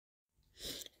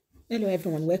Hello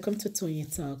everyone, welcome to Tony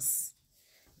Talks.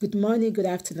 Good morning, good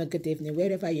afternoon, good evening,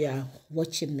 wherever you are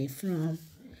watching me from.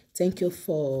 Thank you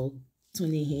for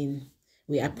tuning in.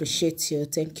 We appreciate you.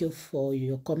 Thank you for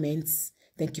your comments.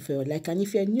 Thank you for your like. And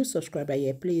if you're a new subscriber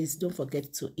here, please don't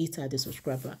forget to hit the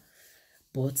subscriber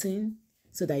button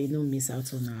so that you don't miss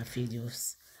out on our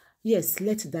videos. Yes,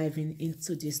 let's dive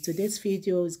into this. Today's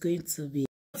video is going to be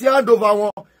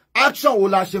action will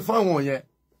la ṣe fáwọn yẹn.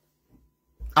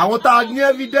 Àwọn tá ní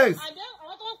evidence.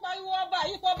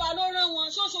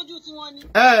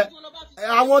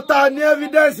 Àwọn tá ní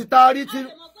evidence tá rí tí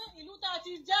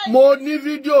mo ní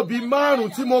fídíò bí 5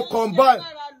 tí mo combine.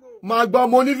 Má gbọ́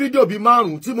mo ní fídíò bí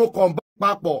 5 tí mo combine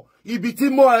papọ̀.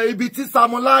 Ibi tí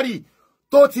Samolari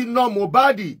tó ti na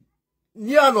Mohbad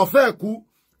ní àná fẹ́ kú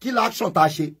kí la action tá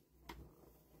ṣe.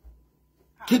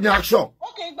 Kí ni action?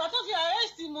 Okay, ìgbà tó fi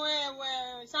arrest mo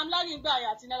Samolari gba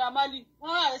ya ti Naira Marley.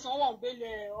 Wọ́n arrest wọn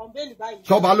on bail báyìí.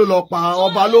 Ṣọba ló lọ pa,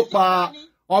 ọba ló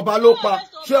pa.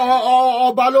 Ṣé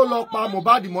ọba ló lọ pa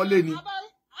Mohbad mọ́lé ni?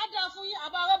 Ada fún yín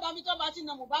aba roba mi tó bá ti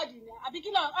na Mohbad ni. Àbí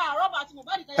kí ló roba ti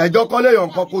Mohbad tẹ́. Ẹjọ́ kọ́ lè yan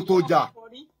nǹkan kó tó jà.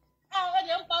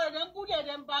 Ẹ̀dẹ̀ ń pa ẹ̀dẹ̀ ń bú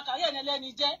ẹ̀dẹ̀ ń ba kàrí ẹ̀nà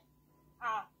lẹ́ni jẹ́.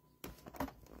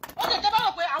 Ó lè tẹ́ bá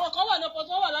wọ̀ pé àwọn kan wà lọ́pọ̀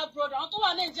tó wà lábúròdù, àwọn tó wà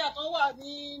Nàìjíríà tó wà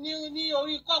ní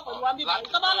orí ikọ̀ pẹ̀lú wa bíbá.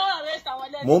 Tó bá lọ́rọ̀ arrest àwọn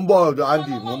ẹlẹ́ni. Mo ń bọ̀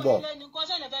Andy, mo ń bọ̀. Nǹkan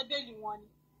ṣẹlẹ̀ fẹ́ bẹ́ẹ̀lì wọn ni.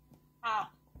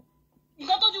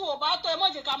 Nǹkan tó ju wò bá tọ́ ẹ mọ̀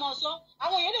jẹ́ ká máa sọ.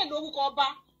 Àwọn èèyàn lè lórúkọ ọba.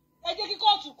 Ẹ jẹ́ kí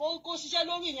kóòtù kó ṣiṣẹ́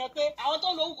lórí ìyẹn pé àwọn tó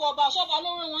lórúkọ ọba ṣọ́ba ló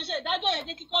rán wọn ṣe ìdájọ́ yẹn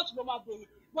jẹ́ kí kóòtù ló máa bèrè.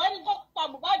 Wọ́n ní kó pa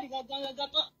Mohbad gangan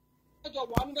tó ọjọ́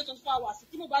wà ní 24 hours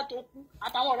kí Mohbad tó kú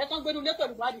àtàwọn ọ̀rẹ́ tó ń gbénu lé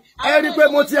pẹ̀lú Mohbad. Ẹ rí pé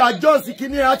mo ti adjust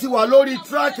kíní ẹ ti wà lórí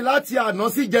track láti àná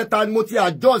sí ìjẹta ni mo ti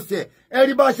adjust ẹ. Ẹ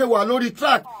rí bá ṣe wà lórí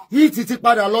track. Hit ti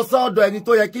padà lọ sọ́dọ̀ ẹni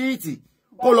tó yẹ kí hit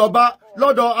kó lọ bá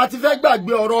lọ́dọ̀ àti fẹ́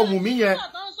gbàgbé ọ̀rọ̀ Wunmi yẹn.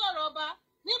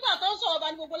 Nígbà tó ń sọ̀rọ̀ ọba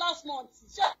ní gbogbo last month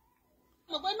ṣe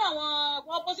mo pé ní àwọn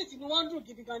opposite ni wọ́n ń dùn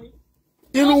gidi gan ni.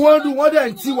 Inú wọn dùn wọ́n dẹ̀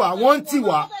ń tì wá, wọ́n ń tì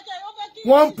wá.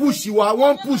 Wọ́n ń push wa,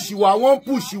 wọ́n ń push wa, wọ́n ń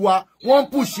push wa, wọ́n ń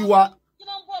push wa. Kí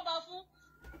ló ń bú ọba fún?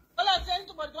 Ọlá ti ẹni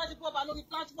tó bọ̀ tó ti bú ọba lórí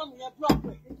platform yẹn block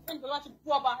rẹ̀. Ẹni tó bá ti bú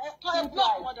ọba ẹ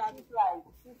block wọn dànù.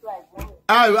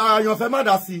 Àyànfẹ́ má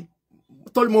dá sí.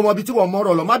 Torí mo mọ ibi tí wọ́n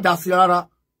mọ̀rọ̀ lọ, má dá sí rárá.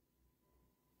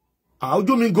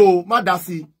 Ojú mi go, má dá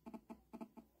sí.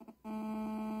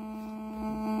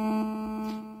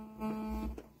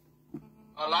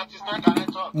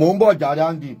 Mo ń bọ̀ jàre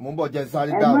Andy, mo ń bọ̀ jẹ́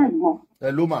sáré dáhùn.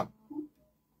 Hello ma.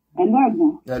 Hello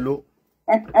ẹ̀gbọ́n. Hello.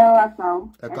 Ẹ wá sá o.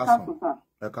 Ẹ káàsán.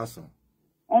 Ẹ káàsán.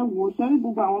 Ẹ wò ṣe rí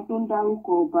gbogbo àwọn tó ń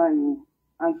dárúkọ ọba yẹn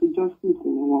àti justice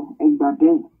ni wọn ẹgbà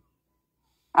bẹ́ẹ̀.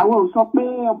 Àwọn ò sọ pé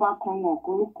ọba kan wọn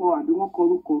kọrúkọ àbí wọn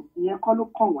kọrúkọ ìyẹn kọ́ ló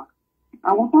kàn wá.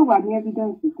 Àwọn tó wà ní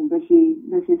evidence fún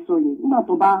bẹ́ẹ̀ ṣe sọ yẹn nígbà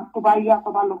tó bá yá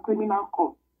tó bá lọ criminal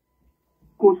court.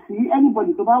 Kò sí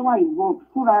anybody tó bá wà involved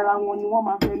fúnra ara wọn ni wọ́n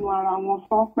máa fẹnu ara wọn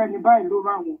sọ pé ní báyìí ló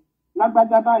rán wọn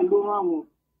lágbájá báyìí ló rán wọn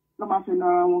ló máa fẹnu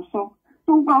ara wọn sọ.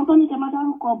 Tó gba àwọn tó ní kẹ́ máa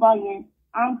dárúkọ ọba yẹn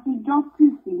anti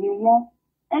justice ni wọ́n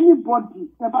anybody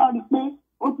tẹ́ bá rí i pé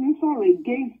ó ti ń sọ̀rọ̀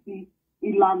against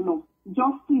ìlànà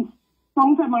justice tó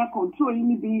ń fẹ́ máa control yín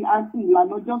níbi anti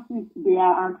ìlànà justice they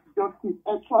are anti justice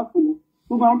ẹ trust me.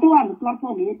 Gbogbo àwọn tó wà ní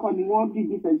platform yìí kan ni wọ́n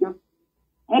dìde fẹ̀jọ́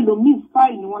ẹlòmíì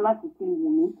spy ni wọ́n láti fi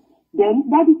Wunmi. Then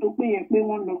dájú tó pé yẹn pé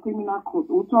wọ́n lọ criminal court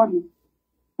òótọ́ ni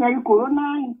ṣẹ̀rí corona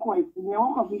inquest yẹn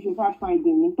wọ́n kàn fi ṣe fact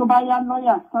finding ni tó bá yá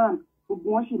lọ́ọ̀yà SAN gbogbo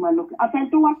wọn ṣì máa lọ àtẹ̀yìn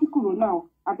tó wá sí corona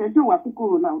àtẹ̀yìn tó wá sí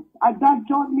corona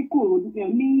adájọ́ ní corona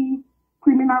ní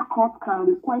criminal court can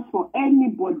request for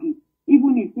anybody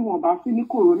even if tí wọ́n bá sí ní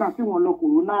corona tí wọ́n lọ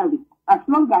corona rẹ̀ as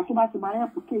long as tó bá ti máa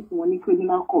help case wọn ní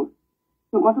criminal court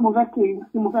ṣùgbọ́n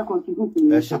tí mo fẹ́ contribute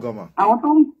yẹn àwọn tó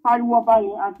ń pariwo ọba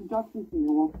yẹn anti justice ni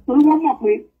wọn torí wọ́n mọ̀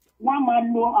pé wọ́n máa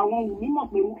lo àwọn Wunmi mọ̀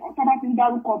pé ọ̀tá bá ti ń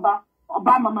dárúkọ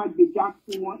ọba máa gbèjà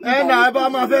sí wọn. Ẹ̀nà ọba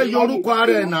máa fẹ́ yorúkọ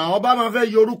ara ẹ̀ náà ọba máa fẹ́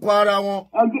yorúkọ ara wọn.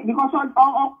 Because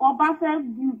ọba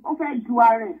fẹ́ ju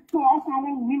ara ẹ̀ tó ọkọ̀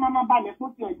àwọn Wunmi máa balẹ̀ kó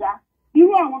ti ẹ̀dá.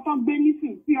 Irú àwọn tó gbé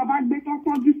nísìn tí ọba gbé tó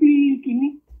tọ́jú sí kínní.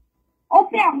 Ó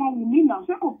pé àwọn Wunmi náà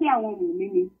ṣé kò pé àwọn Wunmi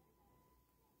ni?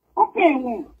 Ó pé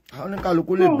wọn. Àwọn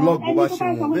oníkàlùkù lè blog bó bá ṣe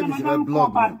wọn bébí ṣe fẹ́ blog.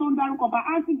 Tó ń dárúkọ ọba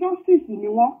anti justice ni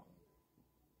wọ́n.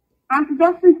 Anti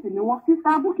justice ni wọ́n sí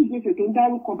sábùkì jẹ́sẹ̀ tó ń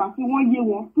dárúkọ bá tí wọ́n yé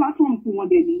wọn platform tí wọ́n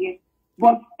dẹ̀ nìyẹn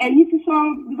but ẹ̀yin ti sọ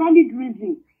valid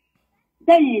reason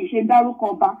tẹ́yìn ṣe dárúkọ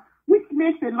ọba which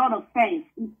makes a lot of sense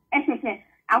ẹ̀ṣẹ̀ṣẹ̀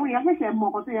àwọn èèyàn ṣẹ̀ṣẹ̀ mọ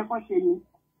nǹkan tó yẹ kó ṣe ni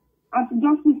anti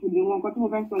justice ni wọn nǹkan tí mo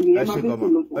fẹ́ sọ nìyẹn máa bẹ́ẹ̀ tó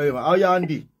lọ sọ. Ọ̀ya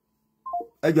Andy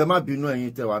ẹ jọ̀ọ́ má bínú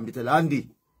ẹ̀yin tẹ́ wà níbi tẹ́lẹ̀ Andy.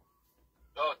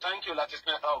 Oh, thank you,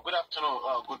 Latisne. Good afternoon.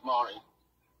 Good morning.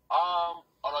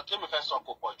 Ọ̀rọ̀ tí mi fẹ́ sọ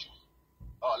kò pọ̀ jù.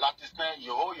 Latisne,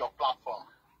 you hold your platform.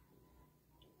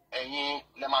 ẹ̀yin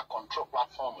lè máa control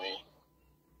platform yìí.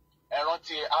 Ẹ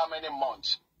rántí how many months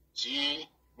tí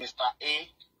Mr. A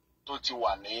tó ti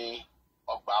wà ní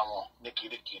ọgbà wọn ní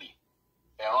Kirikiri.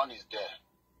 Ẹran is there.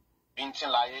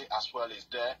 Bintinlaye as well is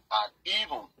there, and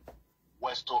even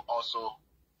Westo also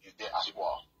is there as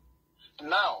well.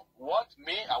 Now, what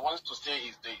I want to say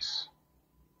is this.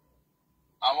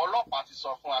 Àwọn ọlọ́pàá ti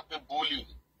sọ fún wa pé bully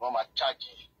wọ́n máa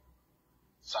charge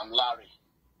Sam Larry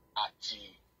àti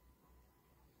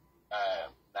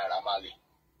Naira Marley.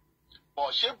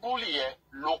 But ṣé bully yẹn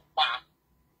ló pa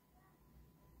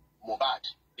Mohbad?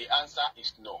 The answer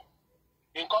is no.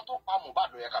 Nǹkan tó pa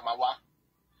Mohbad ló yẹ ká máa wá.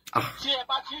 Tí ẹ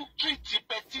bá ti ń treat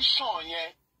petition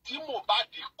yẹn tí Mohbad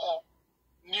kọ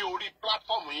ní orí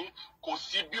platform yìí, kò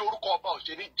sí bí orúkọ ọba ò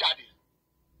ṣe ní jáde.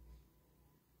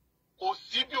 Kò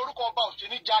sí bí orúkọ ọba ò ṣe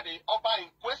ní jáde. Ọba in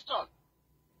question.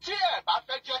 Tí ẹ bá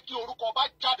fẹ́ jẹ́ kí orúkọ ọba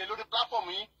jáde lórí platform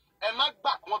yìí, ẹ má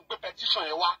gbà kí wọ́n gbé petition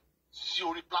yẹn wá sí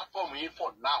orí platform yìí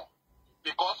for now.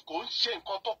 Because kò ń ṣe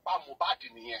nǹkan tó pa Mohbad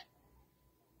nìyẹn.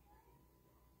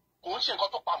 Kò ń ṣe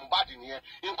nǹkan tó pa Mohbad nìyẹn.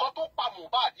 Nǹkan tó pa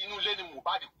Mohbad inú ilé ni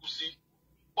Mohbad kú sí.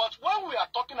 But when we are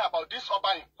talking about this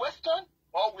ọba in question,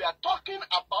 or we are talking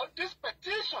about this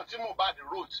petition tí Mohbad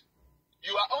wrote,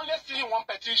 you are only seeing one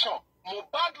petition.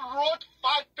 Mohbad wrote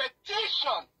 5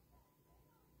 petitions.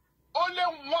 Only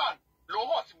one ló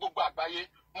hàn sí gbogbo àgbáyé.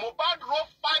 Mohbad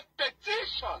wrote 5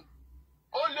 petitions.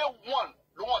 Only one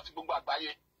ló hàn sí gbogbo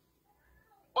àgbáyé.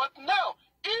 But now,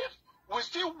 if we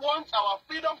still want our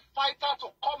freedom fighter to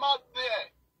come out there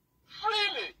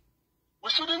freely, we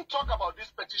shouldn't talk about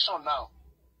this petition now.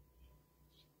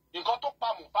 Nǹkan tó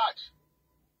pa Mohbad.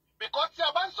 Because tí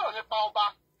a bá ń sọ̀rọ̀ nípa ọba,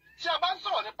 tí a bá ń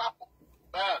sọ̀rọ̀ nípa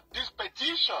this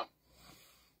petition,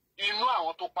 inú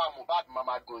àwọn tó pa Mohbad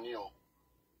máa dùn ní o.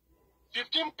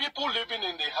 15 people living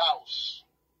in the house.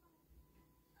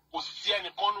 Kò sí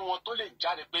ẹnìkan nínú wọn tó lè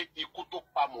jáde pé ikú tó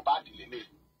pa Mohbad lélẹ̀.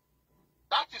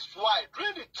 That is why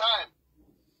during the time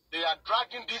they are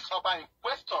dragging this ọba in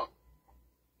question,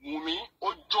 Wunmi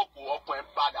ó jókòó ọkùnrin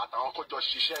bad àtàwọn kó jọ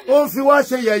ṣiṣẹ́ yẹn. Ó fi wá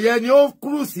ṣe yẹ̀yẹ́ ni ó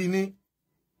cruise ni.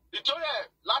 Ìtòrí ẹ̀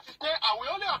láti pé I will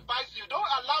only advise you, don't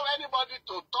allow anybody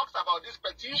to talk about this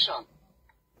petition.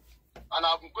 And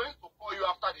I'm going to call you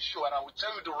after the show and I will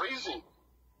tell you the reason.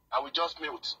 I will just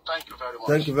mute. Thank you very much.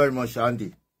 Thank you very much,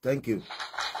 Andy. Thank you.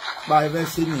 Bá ẹ fẹ́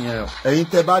sí nìyẹn. Ẹ̀yin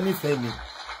tẹ́ bá nífẹ̀ẹ́ mi.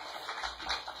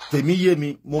 Tèmi yé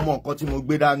mi, mo mọ nǹkan tí mo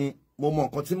gbé dání, mo mọ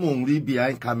nǹkan tí mò ń rí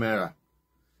behind camera.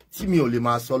 Tí mi ò lè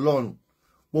máa sọ lọ́rùn.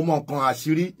 Mo mọ nǹkan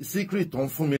àṣírí secret tó ń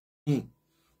fún mi lẹ́yìn.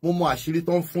 Mo mọ àṣírí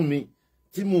tó ń fún mi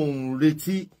tí mò ń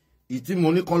retí, ìtí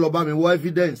mo ní kàn lọ bá mi wọ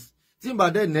evidence. Tí n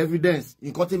bá dẹ̀ ní evidence,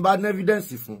 nǹkan tí n bá ní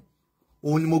evidence fún,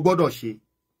 òun ni mo gbọ́dọ̀ ṣe.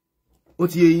 Ó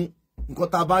ti yé yín, nǹkan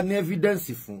tá bá ní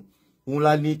evidence fún, òun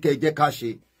la ní kẹ́ jẹ́ ká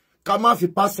ṣe. Ká má fi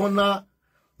personal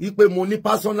wípé mo ní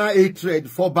personal hatred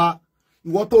fọ́ba.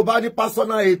 Ìwọ tó bá ní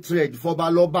personal hatred fọ́ba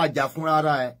lọ bàjà fúnra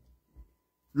ẹ.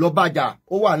 Lọ bàjà,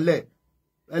 ó wà ńlẹ̀.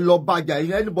 Ẹ lọ bàjà,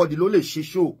 anybody ló lè ṣe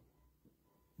show.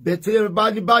 Bẹ̀tẹ̀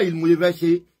bá ní báyìí mo fẹ́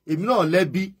ṣe, èmi náà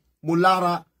lẹ́bi, mo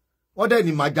lára. Wọ́n dẹ̀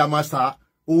ní màjàmásà,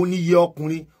 òun ní iye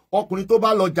ọkùnrin. Ọkùnrin tó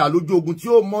bá lọ jà lójú ogun tí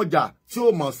ó mọ̀jà, tí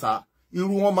ó mọ̀ sá,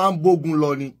 irú wọn máa ń bógun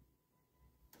lọ ni.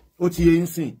 Ó ti yé ń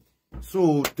sìn. So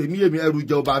tèmi yèmí ẹrù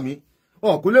jẹ ọba mi.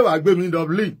 Kò lè wá gbé mi ní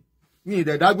Dublin. Mi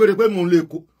ìdẹ̀dágbére pé mo lè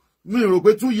kó. Mi rò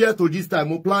pé 2 years to this time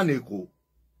mo plan Èkó.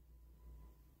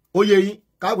 Ó yé yín,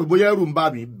 ká pè bóyá ẹrù ń bà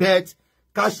mí, bet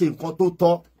ká ṣe nǹkan tó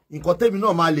tọ́. Nǹkan tèmi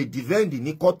náà máa lè defend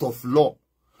ní court of law.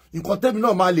 Nǹkan tèmi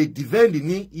náà máa lè defend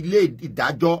ní ilé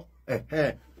ìdájọ́.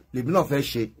 Lèmi náà fẹ́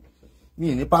ṣe.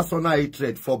 Mi ní personal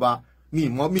hatred fọ́ba. Mi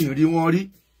rí wọn rí.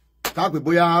 Ká pè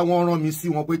bóyá wọ́n rán mi sí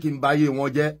wọn pé kí n báyé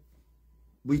wọn jẹ́.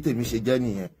 Bí tèmi ṣe jẹ́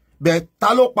nìyẹn. Bẹ́ẹ̀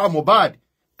ta ló pa Mohbad?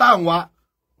 Tá ń wá.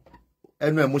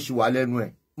 Ẹnu ẹ̀ mo ṣì wà lẹ́nu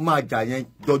ẹ̀. Máa jà yẹn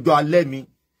dọjọ́ alẹ́ mi.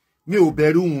 Mi ò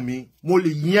bẹ̀rù Wunmi. Mo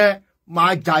lè yẹn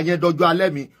máa jà yẹn dọjọ́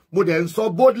alẹ́ mi. Mo dẹ̀ ń sọ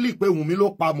boldly pé Wunmi ló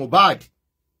pa Mohbad.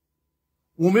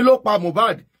 Wunmi ló pa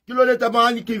Mohbad. Kí ló dé tẹ́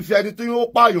máa ní kí n fi ẹni tí ó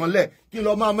pààyàn lẹ̀ kí n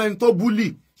lọ máa mẹ́ni tó búlì.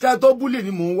 Ṣé tó búlì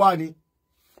ni mò ń wá ni?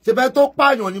 Ṣé bẹ́ẹ̀ tó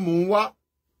pààyàn ni mò ń wá?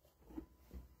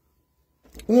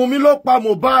 Wunmi ló pa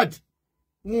Mohbad.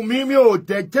 Wunmi mi ò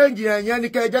tẹ̀ change ẹ̀yẹn ní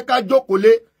kẹ́ ẹ jẹ́ ká jókòó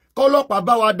lé. Kọ́lọ́pàá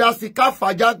bá wa dá sí, ká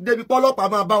fàjà débi kọ́lọ́pàá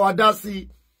máa bá wa dá sí.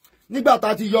 Nígbà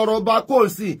tá ti yọ̀rọ̀ ọba kò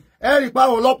sí, ẹ rí pé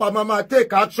àwọn ọlọ́pàá máa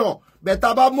take action.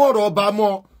 Bẹ̀tà bá mú ọ̀rọ̀ ọba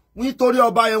mọ́, nítorí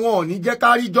ọba yẹn wọn ò ní jẹ́ ká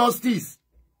rí justice.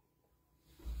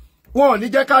 Wọn ò ní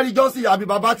jẹ́ ká rí justice àbí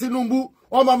bàbá Tinubu,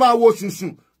 wọ́n máa wo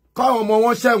ṣùṣùn káwọn ọmọ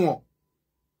wọn ṣẹ̀wọ̀n.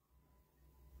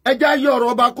 Ẹ jẹ́ yí ọ̀rọ̀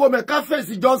ọba kó mẹ́ ká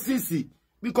fèsì justice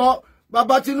because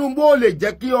bàbá Tinubu ò lè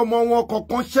jẹ́ kí ọmọ wọn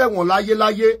kankan ṣẹ̀wọ̀n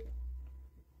láyéláyé.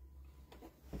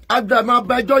 Àgbà máa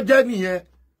bẹjọ́ jẹ́ nìyẹn.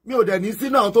 mi ò dẹ̀ ní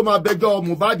sínú àwọn tó máa bẹjọ́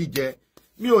Mohbad jẹ́,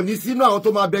 mi ò ní sínú àwọn tó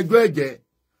máa bẹjọ́ ẹ̀ jẹ́.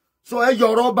 So ẹ yọ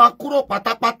ọ̀rọ̀ ọba kúrò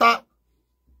pátápátá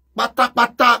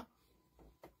pátápátá.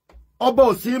 Ọba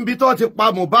ò sí níbi tó ti pa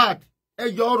Mohbad, ẹ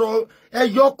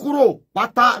yọ kúrò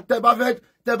pátá. Tẹ́ bá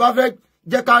fẹ́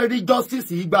jẹ́ ká rí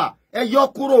justice yìí gbà, ẹ yọ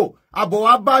kúrò. Àbọ̀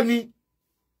wá bá ni.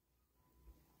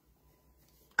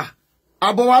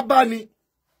 Àbọ̀ wá bá ni.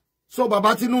 So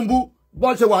bàbá Tinubu bó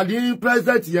ṣe wà ní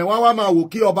president yẹn, wọ́n wá máa wò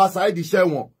kí ọba Saheed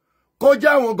ṣẹ̀wọ̀n. Kó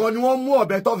jẹ́ àwọn gan ni wọ́n mú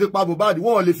ọ̀bẹ tó fi pa Mohbad,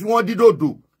 wọ́n ò lè fi wọ́n dídòdò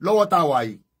lọ́wọ́ tá wà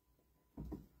yìí.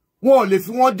 Wọ́n ò lè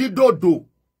fi wọ́n dídòdò.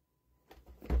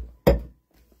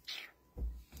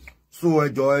 So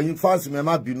ẹjọ́ ẹ̀yin fans mi ẹ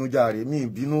má bínú jàre, mi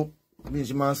bínú bí n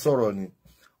ṣe máa ń sọ̀rọ̀ ni.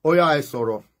 Ó yá ẹ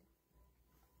sọ̀rọ̀.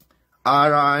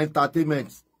 Ara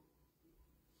entertainment.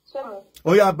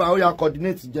 Ó yá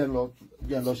coordinate jẹ́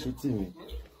lọ ṣe tì mí.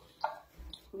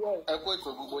 Ẹ kú ètò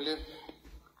gbogbo lé.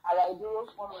 Ara ìdúró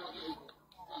fún mi.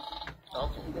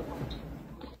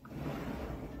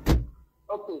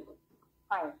 Okay,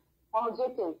 fine. Wọ́n mú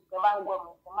JK, ẹ bá ń gbọ́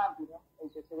mi, ẹ má bínú,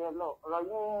 ẹ̀jẹ̀ tẹ̀lé lọ. Ọ̀rọ̀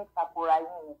yín takora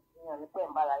yín ni, ìyàn ní pẹ̀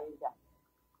ń bára yín jà.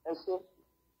 Ẹ ṣe.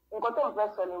 Nǹkan tó ń fẹ́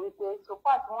sọ ni wípé, so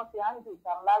far tí wọ́n ti handle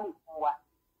Sam Larry fún wa.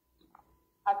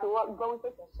 Àti gbọ́ wípé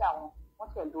kì í ṣe àwọn, wọ́n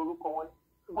ṣẹ̀ lórúkọ wọn.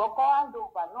 Ṣùgbọ́n kọ́ hand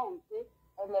over náà wípé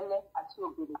ẹlẹ́lẹ́ àti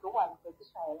ògbèrè tó wà ní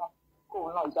petition yẹn náà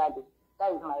kóun náà jáde.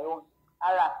 That is my own.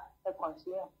 Ara ẹ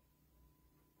continue.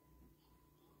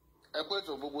 Ẹ kú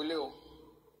ètò gbogbo lé o.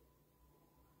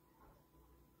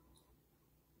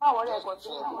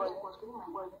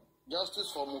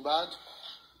 Justice for Mohbad.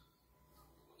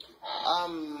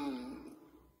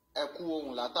 Ẹ kú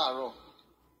ohun látàárọ̀.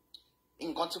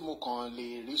 Nǹkan tí mo kàn lè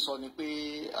rí sọ ni pé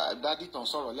dádì tán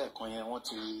sọ̀rọ̀ lẹ́ẹ̀kan yẹn wọ́n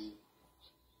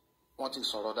ti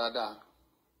sọ̀rọ̀ dáadáa.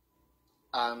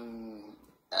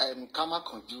 Ká má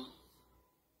kánjú.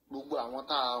 Gbogbo àwọn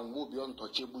tá à ń wò bí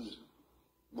untouchable yìí,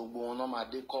 gbogbo wọn náà máa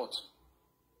dé court.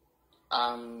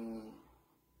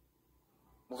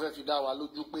 Mo fẹ́ fi dá wa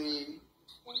lójú pé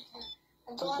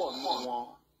púpọ̀ nínú wọn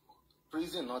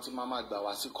prison náà ti máa gbà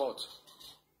wá sí court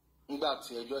nígbà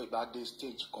tí ẹjọ́ ìbá dé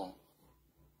stage kan.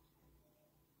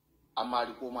 A máa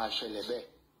rí pé ó máa ṣẹlẹ̀ bẹ́ẹ̀.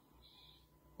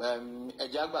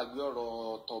 Ẹjẹ́ àgbàgbé ọ̀rọ̀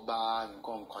tọba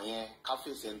nǹkan yẹn, ká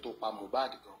fèsì ẹni tó pa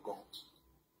Mohbad gangan.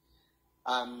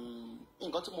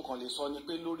 Nǹkan tí mo kàn lè sọ ni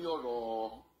pé lórí ọ̀rọ̀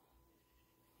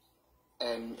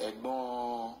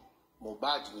ẹ̀gbọ́n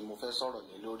Mohbad ni mo fẹ́ sọ̀rọ̀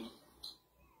lé lórí.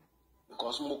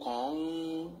 Because mo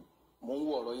ń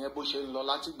wo ọ̀rọ̀ yẹn bó ṣe ń lọ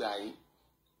látìgbà yìí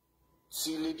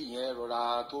tí lady yẹn rọra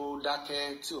tó dákẹ́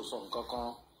tí ò sọ nǹkan kan,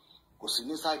 kò sí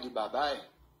ní sáìdì bàbá ẹ̀,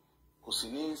 kò sí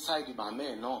ní sáìdì màmá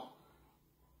ẹ̀ náà.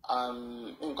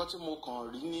 Nǹkan tí mo kàn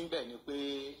rí níbẹ̀ ni pé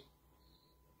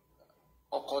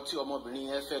ọkọ tí ọmọbìnrin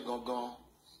yẹn fẹ́ gangan,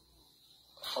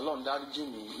 Ọlọ́run dáríjì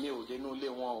mi ò dénú ilé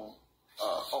wọn o,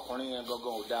 ọkùnrin yẹn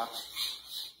gangan ò dáa.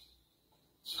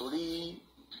 Torí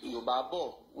Yorùbá bọ̀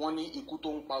wọ́n ní ikú tó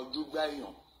ń pa ojú gbá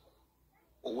èèyàn,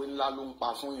 òwe ńlá ló ń pa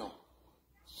fún yàn.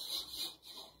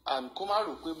 Kó má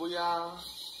rò pé bóyá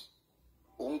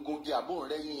òun gungi àbóhùn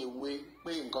rẹ́yìn ewé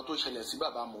pé nǹkan tó ṣẹlẹ̀ sí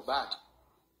bàbá Mohbad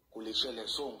kò lè ṣẹlẹ̀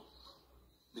sóhun.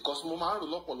 Because mo máa ń rò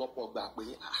lọ́pọ̀lọpọ̀ gbà pé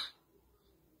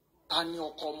ta ni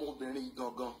ọkọ ọmọbìnrin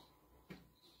gangan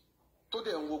tó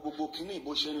dẹ̀ ń wo gbogbo kínní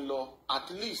bó ṣe ń lọ, at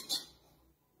least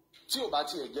tí ò bá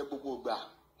tiẹ̀ jẹ́ gbogbo gbà.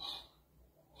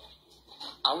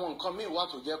 Àwọn nǹkan míì wà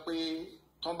tó jẹ́ pé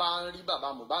tán bá ń rí bàbá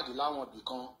Mohbad láwọn ibì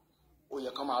kan, ó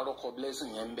yẹ kán máa rọ́kọ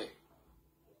blessing yẹn ń bẹ̀.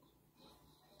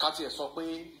 Ká tiẹ̀ sọ pé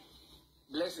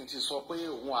blessing ti sọ pé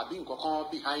òun àbí nǹkan kan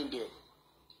behind there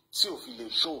tí ò fi lè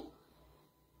show.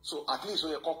 So at least ó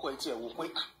yẹ kọ́kọ́ ẹ tiẹ̀ wò pé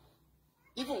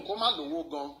even kó má lówó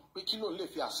gan pé kí ló lè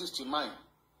fi assist mine.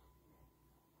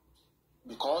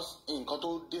 Because nǹkan tó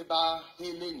dé bá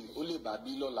hélè ní ó lè bá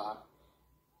bí lọ́la.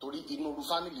 Torí inú irú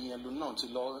fámìlì yẹn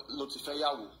ló ti fẹ́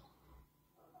yàwó.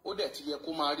 Ó dẹ̀ ti yẹ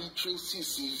kó máa rí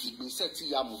traces ìgbésẹ̀ tí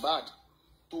ìyá Mohbad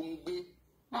tó ń gbé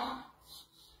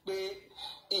pé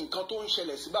nǹkan tó ń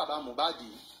ṣẹlẹ̀ sí bàbá Mohbad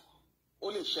ó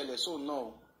lè ṣẹlẹ̀ sóun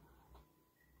náà.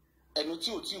 Ẹnu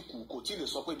tí ò tí kú kò tí lè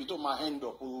sọ pé ibi tó máa end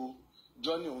up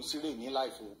journey òun sí rè ní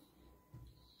life o.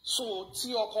 So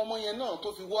tí ọkọ ọmọ yẹn náà tó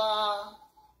fi wá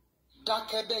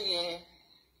dákẹ́ bẹ́ yẹn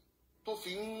tó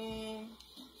fi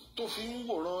ń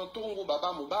wòran tó ń wo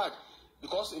bàbá Mohbad,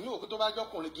 because èmi ò pé tó bá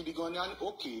jọkùnrin gidi gan ni á ní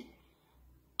okay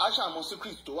aṣàmọ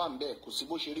secret tó wà níbẹ̀, kò sí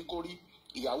bó ṣe rí kórí,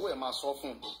 ìyàwó ẹ̀ máa sọ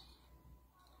fún un.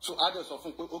 So á dẹ̀ sọ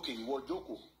fún un pé okay ìwọ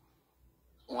jókòó,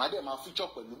 òun á dẹ̀ máa feature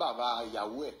pẹ̀lú bàbá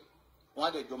ìyàwó ẹ̀, wọ́n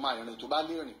á dẹ̀ jọ máa rìn tó bá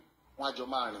lè rìn, wọ́n á jọ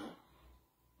máa rìn.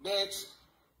 But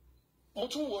mo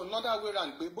tún wo another way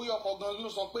round pé bóyá ọkọ gan ló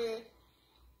sọ pé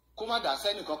kó má dá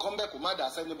sẹ́nì kankan bẹ́ẹ̀, kó má dá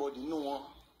sẹ́nìbọ̀dì nínú wọn,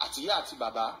 àtìyá àti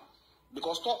bàbá,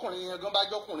 because tọkùnrin yẹn gan bá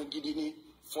jọkùnrin gidi ni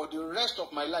for the rest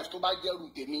of my life tó bá jẹ́rù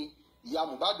tèmi ìyá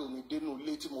Mohbad ò ní dénú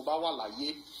ilé tí mo bá wà láyé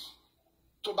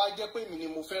tó bá jẹ́ pé mi ni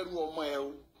mo fẹ́ rú ọmọ ẹ o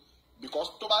because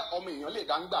tó bá ọmọ èèyàn lè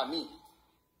dá ń gbà míì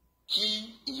kí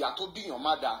ìyá tó bíyàn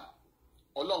má dáa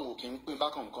Ọlọ́run ò kì í pín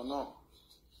bákan nǹkan náà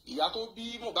ìyá tó bí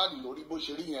Mohbad lórí bó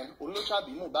ṣe rí yẹn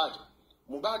olóṣàbí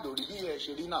Mohbad ò rí bí ẹ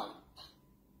ṣe rí náà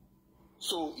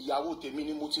so ìyàwó tèmi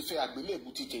ni mo ti fẹ́ àgbélébù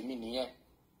ti tèmi nìyẹn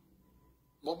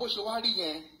mo bó ṣe wá rí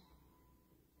yẹn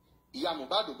ìyá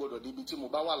Mohbad ò gbọdọ̀ débi tí mo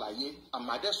bá wà láyé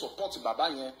àmàdé support bàbá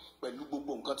yẹn pẹ̀lú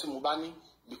gbogbo nǹkan tí mo bá ní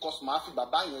because màá fi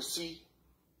bàbá yẹn sí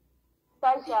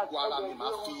ipò ara mi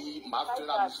màá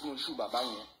fẹ́ra mi sínú iṣu bàbá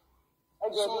yẹn.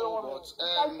 So but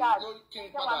kí n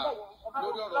padà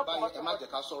lórí ọ̀rọ̀ báyìí ẹ má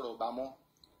jẹ́ ká sọ̀rọ̀ ọba mọ́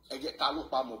ẹ jẹ́ ká ló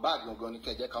pa Mohbad gangan ní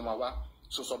kẹjẹ́ ká máa wá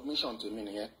so submission tèmi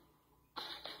nìyẹn.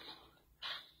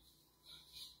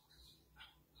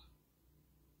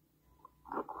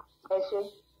 ẹ ṣe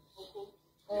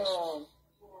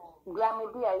Grammy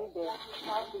B, are you there?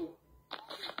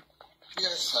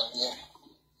 Yes, yeah.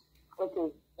 Okay.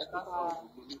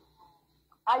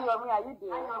 Ayomi, are you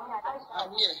there?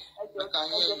 I'm here.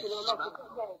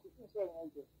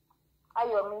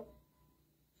 Ayomi.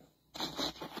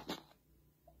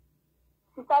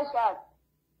 Sister Shad.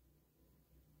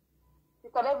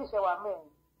 Sister Debbie Shewame.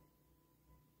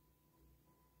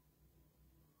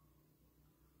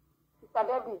 Sister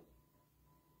Debbie.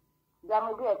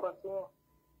 Grammy B, I continue.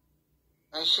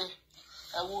 Ẹ ṣé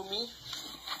ẹ wo mi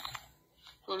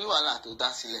torí wàhálà tó dá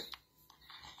sílẹ̀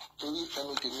torí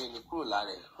ẹnu tèmi ní kúrò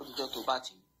lára ẹ̀ ó dijọ́ tó bá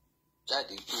ti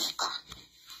jáde tó kà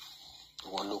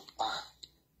ìwọ ló pa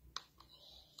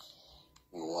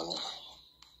ìwọ ni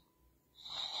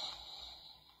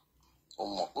ó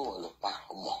mọ̀ pé ìwọ ló pa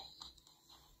ó mọ̀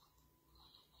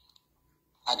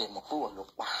a dẹ̀ mọ̀ pé ìwọ ló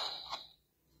pa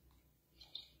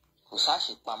kò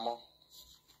sáàṣì pamọ́.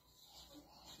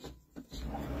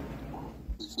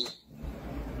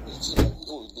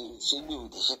 Ṣé gbé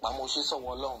òde ṣe pamọ́ ṣe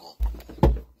sọ́wọ́ Ọlọ́run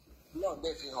náà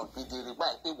bẹ́ẹ̀ fi hàn kedere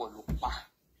báyìí pé wọ́n ló pa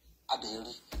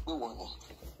adẹ̀rí pé wọ́n ní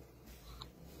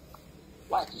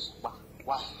wáyé tó ṣe pa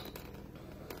wáyé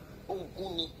ogún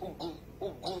ni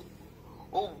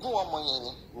ogún ọmọ yẹn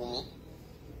ni Wunmi.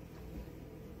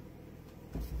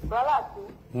 Bọ́lá sí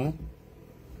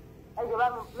ẹ jọba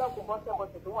mi búlọ́ọ̀kù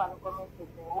bọ́sẹ̀ tó wà ní kọ́mẹ́ntì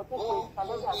mo tó ṣe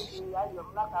ìsàlẹ̀ àti ayọ̀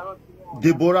látàárọ̀ sí wọn.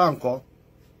 Deborah ńkọ́.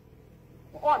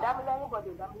 Wọ́n dá mi lẹ́yìn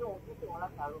bọ̀dẹ̀ dá mi lóhùn tó ṣe wọn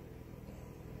látàárọ̀.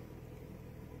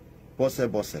 Bọ́sẹ̀.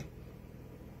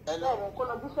 Bẹ́ẹ̀ni kó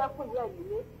lọ jíṣẹ́ fún ìyá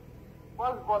ìlú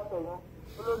bọ́ọ̀lù bọ́sẹ̀ yẹn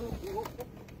olórí ìlú.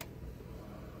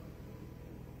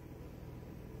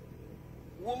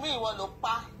 Wunmi ìwọ ló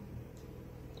pa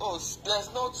oh there's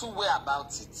no two way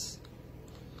about it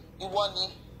ìwọ ni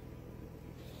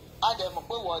a dẹ̀ mọ̀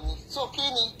pé ìwọ ni so kí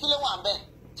ló wà ń bẹ̀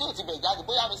tí o ti bẹ̀ jáde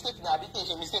bóyá mistake ni àbí kí n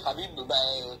ṣe mistake àbí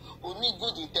oní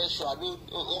good intention àbí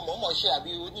ọmọọmọ ṣe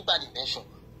àbí oní bad intention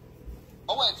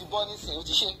ọwọ́ ẹ̀ ti bọ́ nísìnyí o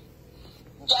ti ṣe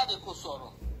jáde kó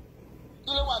sọ̀rọ̀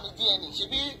kí ló wà ní DNA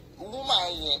ṣebí woman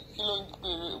yẹn kí ló ń pe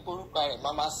orúkọ rẹ̀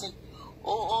mama sí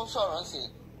ó ń sọ̀rọ̀ sí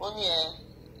ó ní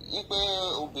wípé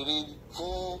obìnrin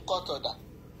fún court order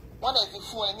wọ́n dẹ̀ ti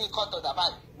fún ẹ ní court order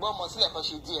báyìí gbọ́mọ sílẹ̀ kan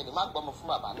ṣe DNA má gbọ́mọ fún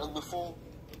bàbá lọ gbé fún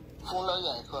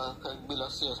lọ́ọ̀yà kan gbé lọ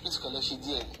sí hospital kan lọ ṣe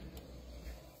DNA.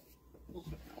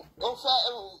 ó fẹ́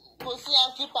kò sí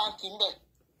àǹkí pàǹkì ń bẹ̀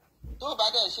tó bá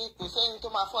dẹ̀ ṣe kò sẹ́ni tó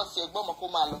máa fọ́ sí ẹgbọ́n ọmọ kó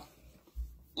máa lọ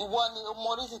ìwọ ni ọmọ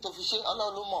oríṣi tó fi ṣe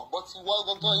Ọlọ́run ló mọ̀ but ìwọ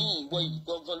gangan yìí ìwọ yìí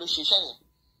gangan ló ṣe iṣẹ́ yẹn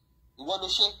ìwọ ló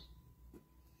ṣe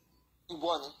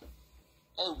ìwọ ni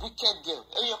wicked girl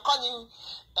èèyàn kọ́ ni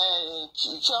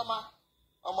Chioma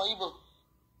ọmọ Igbo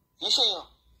kì í ṣèyàn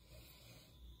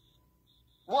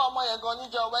wọ́n ọmọ yẹn gan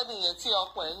níjọ́ wedding yẹn tí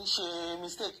ọkọ ẹ̀ ń ṣe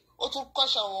mistake ó tún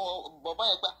kọ́ṣọ́ bọ̀bọ́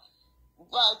yẹn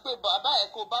pé bàbá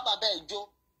ẹ̀ kó bá bàbá ẹ̀ jó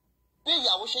bí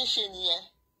ìyàwó ṣe ń ṣe nìyẹn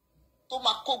tó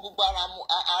máa kó gbogbo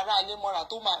ara ilé mọ́ra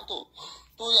tó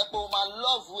yẹ pé ó máa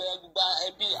lọ́ọ̀fù ẹ gbogbo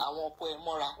ẹbí àwọn ọkọ ẹ̀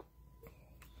mọ́ra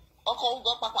ọkọ ń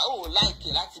gbọ́ pápá ó láìkè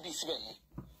láti bí síbẹ̀ yẹn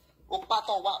ó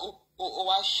pátán ó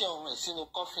wá ṣe ọrùn ẹ̀ sínú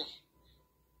kọ́fìn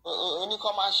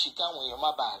oníkọ́ máa ṣì káwọn èèyàn má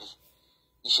bàa rí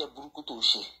iṣẹ́ burúkú tó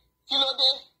ṣe kí ló dé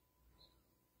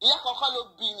ìyá kankan ló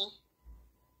bí ni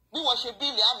bí wọ́n ṣe bí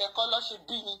ilé àmẹ́kọ́ lọ́ ṣe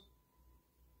bí ni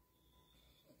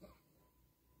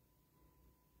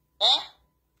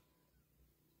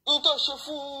ní tó ṣe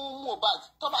fún Mohbad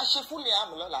tó bá ṣe fún Liam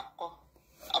lọ́la kọ́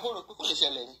àbúrò pé kò lè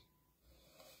ṣẹlẹ̀ ni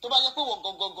tó bá yẹ pé wọ́n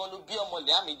gangan ló bí ọmọ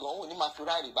Liam gan òun ní máa fi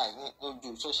ráàrí báyìí ní ojú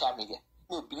social media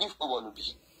mi ò believe pé wọ́n ló bí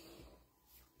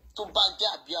tó bá jẹ́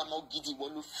àbí àmọ́ gidi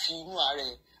wọ́n ló fi inú ara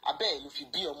ẹ̀ abẹ́ ẹ̀ ló fi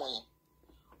bí ọmọ yẹn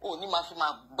òun ní máa fi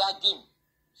máa gbá géèmù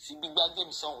sí gbígbá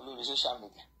géèmù sọ̀hún lórí social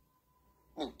media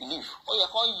mi believe ó yẹ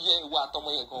kó yẹ ìwà àtọmọ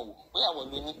yẹn gan wò bóyá wọ́n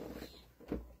ló ní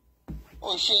ó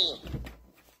ń ṣe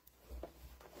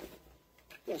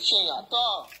èèyàn tọ́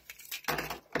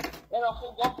ẹranko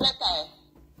gan bẹ́tà ẹ̀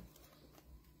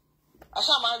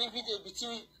aṣáà máa ń rí fídíò ibi tí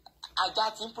ajá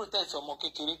ti ń protect ọmọ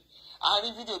kékeré a rí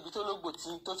fídíò ibi tó lógbò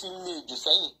tó ti ń lé ejò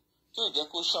sẹ́yìn tí ò jẹ́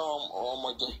kó ṣán ọmọ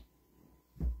jẹ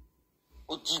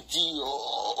odidi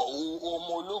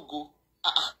ọmọ ológo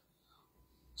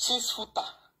 6 footer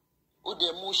ó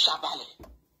dẹ̀ mú ṣàbalẹ̀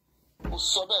ó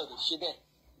sọ bẹ́ẹ̀ lè ṣe bẹ́ẹ̀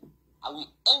I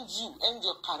will end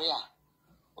your career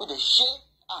ó dẹ̀ ṣe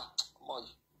mọ̀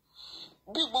yìí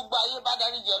bí gbogbo ayé bá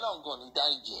dáríjì ọlọ́run gan ní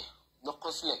dáríjì ẹ̀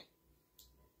lọ́kọ́ sílẹ̀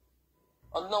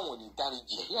ọlọ́run ò ní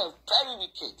dáríjì ẹ̀ yẹ very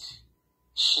wicked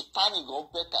ṣètánì gan ó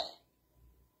bẹ́tà ẹ̀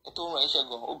ètò ìrìn iṣẹ́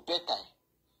gan ó bẹ́tà ẹ̀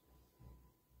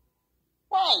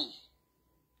why.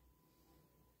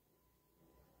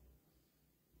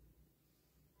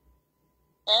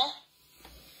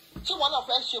 Tí wọn náà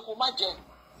fẹ́ ṣe kó má jẹ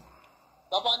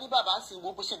bàbá ní bàbá sì wo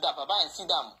bó ṣe dà bàbá yẹn sí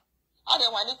dààmú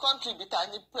àdẹ̀wà ní kọ́ńtírì bíi ta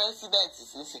ní pírẹ́sídẹ̀ǹtì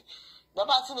sísìn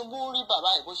bàbá Tinubu ń rí bàbá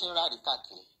yẹn bó ṣe ń ráàrí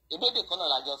káàkiri ebédè kan náà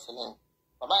lájọ sílẹ̀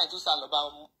bàbá yẹn tún sá lọ bá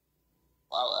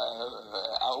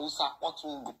Haúsá wọ́n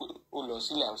tún ó lọ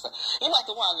sílẹ̀ Haúsá nígbà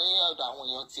tó wà ní ọ̀dọ̀ àwọn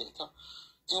èèyàn tiẹ̀ tán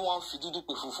tí wọ́n fi dúdú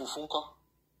pè funfun fún kọ́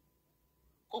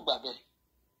kó gbà bẹ́ẹ̀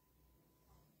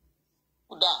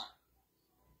ó dáa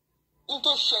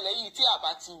nítorí ṣẹlẹ̀ yìí tí àbá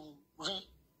ti rí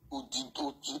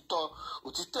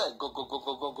òtítọ́ ẹ̀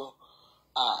gọ́gọ́gọ́gọ́gọ́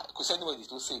kò sẹ́nìwọ̀dì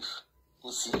tó safe kò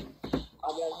sí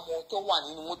àwọn ọmọ tó wà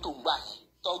nínú mọ́tò gbà yìí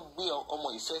tó gbé ọmọ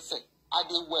ìfẹsẹ̀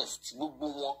adé west gbogbo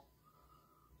wọn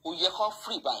kò yẹ kó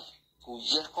free báyìí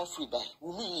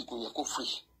Wunmi yìí kò yẹ kó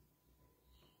free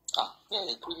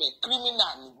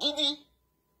criminal ni gidi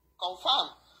confam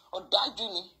ọ̀dájú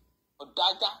ni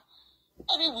ọ̀dájá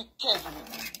every wicked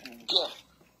girl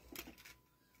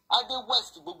adé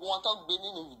west gbogbo wọn tó gbé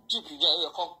nínú jeep yẹn yẹ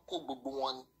kó kó gbogbo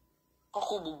wọn ni kó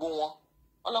kó gbogbo wọn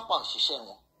ọlọ́pàá ò ṣiṣẹ́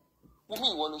wọn Wunmi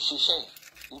ìwọ ló ṣiṣẹ́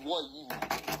ìwọ yìí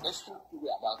let's not worry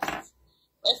about it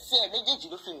ẹsẹ̀ méjèèjì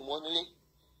ló fi rìn wọ́n nílé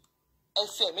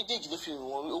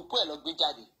òkú ẹ̀ lọ gbé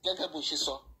jáde gẹ́gẹ́ bó ṣe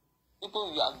sọ nípa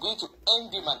you are going to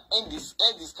end him and end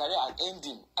his career and end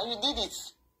him and you did it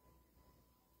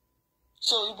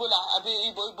so ibo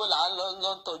la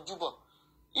lọ tọ́jú bọ̀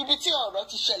ibi tí ọ̀rọ̀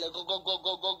ti ṣẹlẹ̀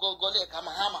gọ́gọ́gọ́gọ́gọ́ lẹ́ẹ̀ka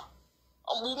mahama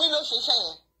Wunmi ló ṣe iṣẹ́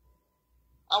yẹn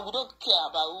and we don't care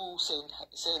about who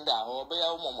send her or bẹ́ẹ̀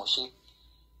ó mọ̀mọ́ ṣe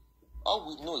all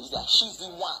we know is that she's the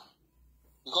one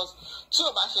because tí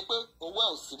o bá ṣe pé owó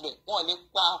ẹ̀ ò síbẹ̀ wọ́n lè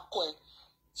pa akọ ẹ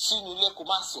sínú ilé kó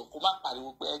má sọ kó má pariwo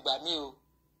pé ẹ gbà mí o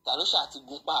Dàróṣà ti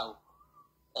gun pa o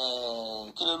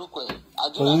kí lorúkọ ẹ.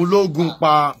 òun ló gun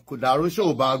pa kò Dàróṣà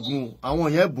ò bá gun àwọn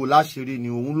yẹn bò láṣìírí ni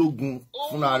òun ló gun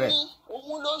fúnra rẹ̀.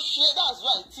 òun ló ṣe that's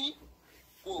why tí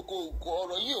kò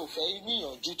ọ̀rọ̀ yìí ò fẹ́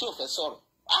níyànjú tó fẹ́ sọ̀rọ̀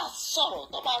á sọ̀rọ̀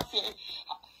tó bá fi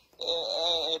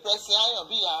pẹ̀sìn ayọ̀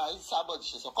bí Ìsàbọ̀dì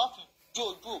ṣe sọ kó fi jó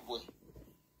ojú òbò ẹ̀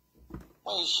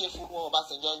wọ́n yìí ṣe fún wọn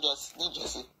Ọbásanjọ́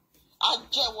níjọ́sí á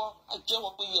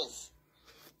jẹ́wọ́ pé yes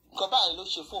nǹkan báyìí ló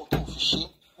ṣe fóun tó fi ṣe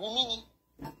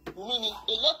Wunmi ni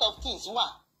a lot of things wà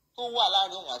tó wà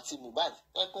láàrin òun àti Mohbad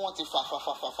ẹ pé wọ́n ti fa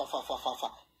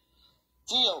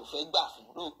tí ẹ ò fẹ́ gbà fún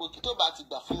lóòpọ̀ kí tó bá ti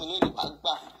gbà fún mi lélè wàá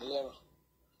gbà fún mi lẹ́rọ̀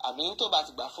àbí tó bá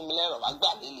ti gbà fún mi lẹ́rọ̀ wàá gbà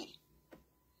lélè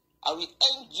I will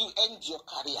end your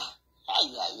career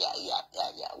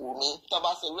ayayayaya Wunmi tó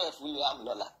bá ṣe rẹ̀ fún Liam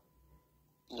lọ́la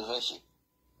ló fẹ́ ṣe.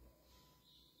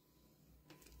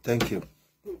 Thank you.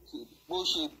 bó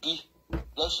ṣe bí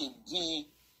lọ́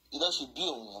ṣe bí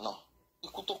òun yẹn náà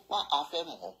ikú tó pa afẹ́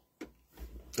mọ́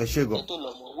ẹ ṣé gan. ètò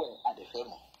lọ́mọ owó ẹ̀ àdẹ̀fẹ́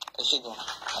mọ́ ẹ ṣé gan.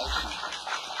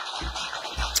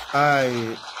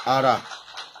 ara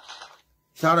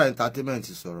Sara entertainment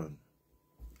sọ̀rọ̀ ni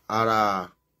ara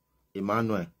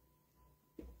Emmanuel.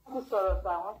 wọ́n ti sọ̀rọ̀ sọ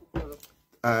àwọn ti sọ̀rọ̀.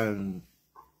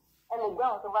 ẹ lè gbé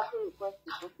àwọn tó bá tó request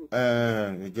ìfòsò.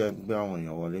 ẹ jẹ́ gbé àwọn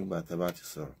èèyàn wọlé nígbà tẹ́ bá ti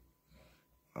sọ̀rọ̀.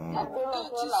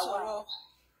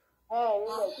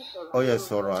 ó yẹ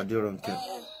sọ̀rọ̀ Adérónkẹ́.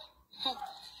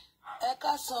 ẹ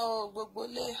ká san gbogbo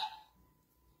lé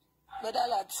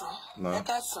gbẹdálàtì ẹ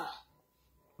ká san.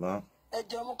 ẹ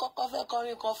jọ̀ọ́ mo kọ́kọ́ fẹ́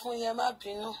kọrin kan fún yẹn má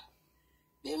bínú.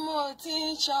 bí mo ti ń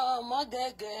ṣọmọ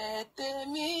gẹ́gẹ́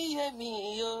tèmi yé mi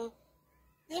o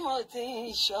bí mo ti ń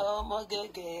ṣọmọ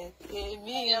gẹ́gẹ́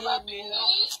tèmi yé mi o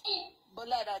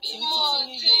bọ́lá àdàtì tí ń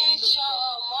yé mi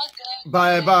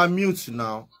lò. bá mute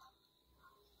now.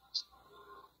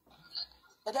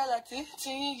 Gbẹdálàtì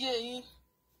tí ń yé yín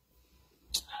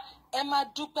ẹ máa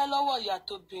dúpẹ́ lọ́wọ́ ìyá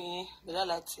tó bí yín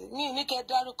Gbẹdálàtì mi ní kẹ́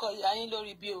dárúkọ ìyá yín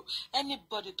lórí bí o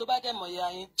anybody tó bá dẹ̀ mọ̀ ìyá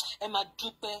yín ẹ máa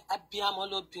dúpẹ́ abiyamọ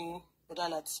ló bí yín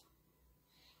Gbẹdálàtì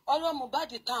ọ̀rọ̀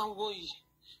Mohbad tá à ń wò yìí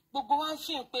gbogbo wa ń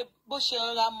fi hàn pé bó ṣe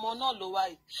ra mọ náà ló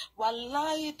wáyé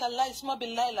wàláhì tàláhì símọ́bí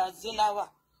láìlà zéláwà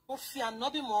mo fi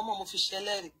ànábì mọ́ ọmọ mo fi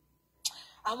ṣẹlẹ́rìí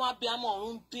àwọn abiyamọ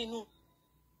ọ̀run bínú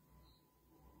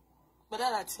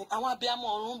gbẹdára tí àwọn abiyamọ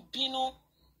ọ̀run bínú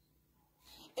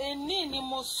èní ni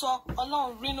mo sọ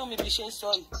ọlọ́run rínú mi bí ṣe ń sọ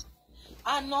yìí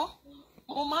àná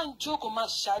mo máa ń jókòó máa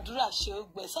ṣàdúrà ṣe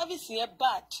ogbẹ sáfìsì yẹn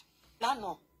bad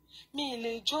lánàá mi ì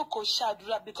lè jókòó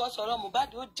ṣàdúrà because ọ̀rọ̀ Mohbad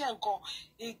ó jẹ́ nǹkan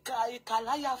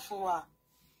ìkàláyà fún wa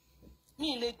mi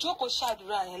ì lè jókòó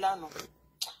ṣàdúrà yẹn lánàá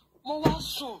mo wá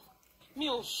sùn mi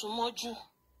ò sùn mọ́jú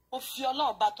mo fi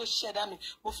ọlọ́run bá tó ṣẹ̀dá mi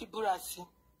mo fi búra sí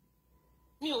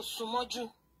mi ò sùn mọ́jú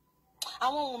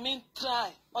àwọn ohun mi ń try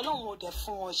ọlọ́run ò dẹ̀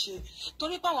fún wọn ṣe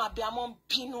torí pé àwọn abiyamọ ń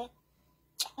bínú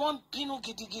wọ́n ń bínú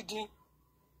gidigidi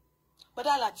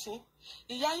bọ́dà láti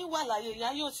ìyá yín wà láyé ìyá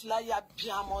yóò sì láyé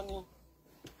abiyamọ ni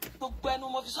gbogbo ẹnu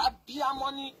mo fi sọ abiyamọ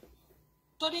ni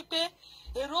torí pé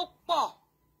èrò pọ̀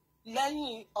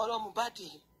lẹ́yìn ọ̀rọ̀ Mohbad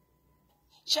yìí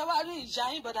ṣé wàá rí ìyá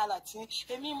yín bọ́dà láti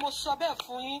èmi mo sọ bẹ́ẹ̀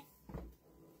fún yín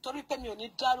torí pé mi ò ní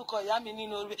dárúkọ ìyá mi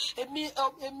nínú orí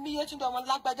èmi Yétúndé ọmọ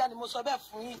lágbájá ni mo sọ bẹ́ẹ̀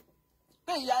fún yín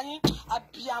pé ìyá yín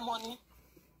abiyamọ ni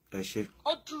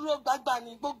ó dúró gbágbá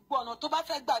ni gbogbo ọ̀nà tó bá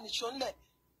fẹ́ gbà nìṣó ńlẹ̀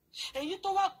èyí tó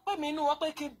wá pè mí inú wọn pé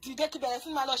kí n dìde kí bẹ̀rẹ̀ sí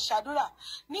máa lọ ṣàdúrà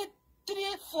ní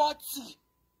 3:40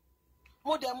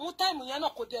 mo dẹ̀ mú táìmù yẹn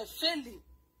náà kò dẹ̀ fẹ́ẹ̀lì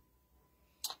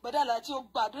gbọ́dọ̀ láti ó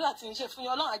gbàdúrà tí ń ṣe fún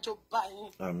yín ọlọ́run àjọ bá yín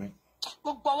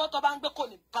gbogbo ọwọ́ tó bá ń gbé kò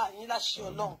ní bá yín láṣẹ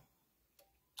ọlọ́run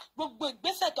gbogbo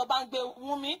ìgbésẹ̀ tó bá ń gbé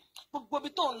Wunmi gbogbo ibi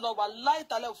tó ń lọ wà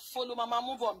láìtàlẹ̀ òfò ló máa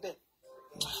mú bọ̀ ńbẹ̀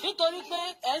nítorí pé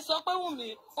ẹ̀ ń sọ pé Wunmi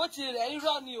ó ti rẹ̀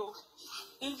irọ́ ni o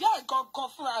ìyá ẹ̀ gangan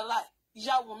fúnra rẹ̀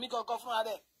ìyá Wunmi gangan fúnra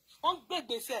rẹ̀ wọ́n gbé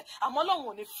ìgbésẹ̀ àmọ́ Ọlọ́run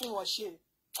ò ní fún wọn ṣe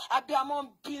abiyamọ ń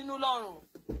bínú lọ́rùn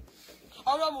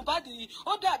ọ̀rọ̀ Mohbad yìí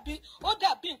ó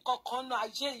dàbí nǹkan kan náà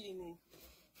ayé yìí ni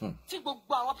tí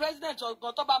gbogbo àwọn president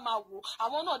ọgbọ́n tó bá máa wò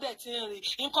àwọn náà dẹ̀ ti ń rí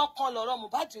nǹkan kan lọ́rọ̀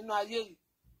Mohbad nínú ayé yìí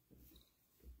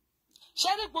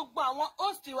ṣé rí gbogbo àwọn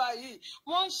host wa yìí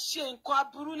wọ́n ń ṣe nǹkan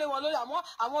aburú lé wọn lórí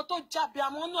àwọn tó jábí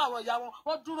àwọn nú àwọn ìyá wọn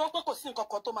wọ́n dúró pé kò sí nǹkan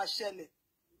kan tó máa ṣẹlẹ̀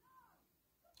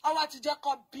ọwọ́ ti jẹ́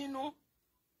kó bínú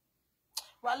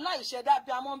wàhálà ìṣẹ̀dá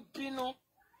bí amọ́ ń bínú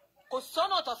kò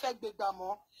sọ́nà tó fẹ́ gbégbà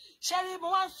mọ́ ṣé rí mo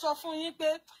wá ń sọ fún yín pé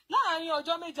láàárín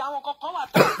ọjọ́ méje àwọn kankan wà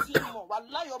tó ti mọ̀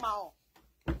wàhálà yóò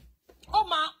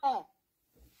máa hàn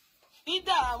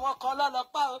ìdá àwọn kan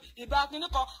lọ́lọ́pàá ìbá kínní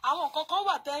kan àwọn nǹkan kan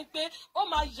wà tẹ́ ń pé ó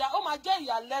máa jẹ́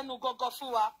ìyàlẹ́nu gọ́gọ́ fún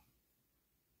wa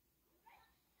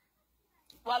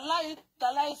wàláhì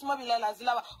tàláhì símọ́bì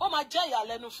lẹ́làzíláwà ó máa jẹ́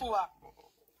ìyàlẹ́nu fún wa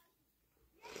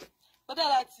ó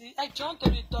dára tí ẹjọ́ ń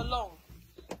torí tọ́lọ́hún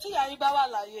tí ìyá yín bá wà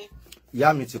láyé ìyá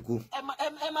mi ti kú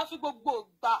ẹ má fi gbogbo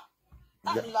gbà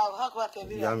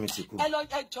ìyá mi ti kú ẹ lọ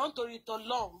ẹjọ́ ń torí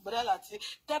tọ́lọ́hún bọ́dẹ́ láti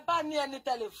tẹ bá ní ẹni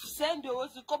tẹlẹ sẹ́ndì owó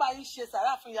sí kó bá yín ṣe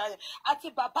sàrà fún ìyá yẹn àti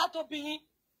bàbá tó bí yín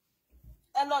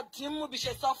ẹ lọ dín mú bí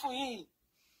ṣe sọ fún yín yìí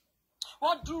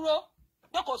wọ́n dúró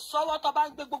pé kò sọ́wọ́ tó bá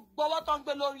ń gbé gbogbo ọwọ́ tó ń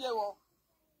gbé lórí wọn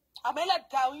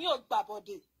àmẹ́lẹ̀dá yín ò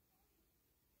gbàbọ̀dè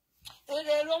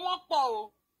èrò wọn pọ̀ o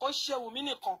kò ṣe Wùmí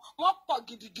nìkan wọ́n pọ̀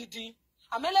gidigidi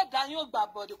àmẹ́lẹ̀dá yín ò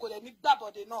gbàbọ̀dè kò lè ní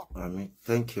gbàbọ̀dè náà. Àmín,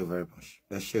 thank you very much.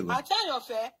 Ẹ ṣé gan. àti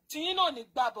àyànfẹ́ tí yín náà ní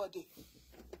gbàbọ̀dè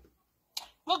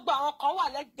gbogbo àwọn kan wà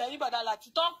lẹ́gbẹ̀ẹ́ yín bàdà láti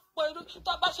tó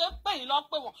bá ṣe ń pè yín lọ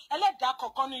pé wọn ẹlẹ́dàá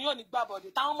kọ̀ọ̀kan ni yóò ní gbàbọ̀dè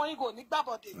táwọn ọmọ yín kò ní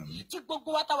gbàbọ̀dè tí gbogbo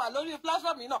wa ta wà lórí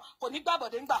platform yìí náà kò ní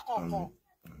gbàbọ̀dè ńgbà kọ̀ọ̀kan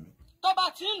tó bá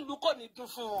ti ń lù kò ní dùn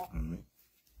fún wọn.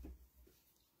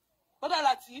 ó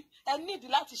dára tí ẹ nídìí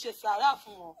láti ṣe sàárà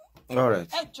fún wọn.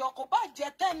 ẹ jọ kò bá jẹ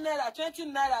 10 naira 20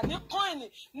 naira ní kọ́ìnì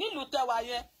nílùú tẹwà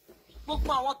yẹn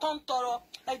gbogbo àwọn tó ń tọrọ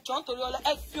ẹ jọ ń torí ọlọ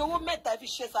ẹ fi owó mẹ́ta fi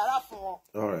ṣe sàárà fún wọn.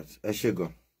 ẹ ṣé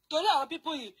gan. torí àwọn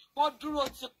pípọ̀ yìí wọ́n dúró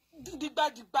ti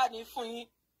dígbàdígbà ní fún yín.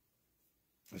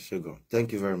 ẹ ṣé gan,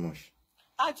 thank you very much.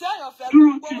 àti àyànfẹ́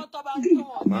gbogbo owó tó bá ń tó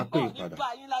wọn nípa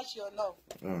yín láṣẹ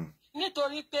Ọlọ́run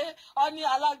nítorí pé ọ ní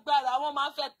alágbára wọn máa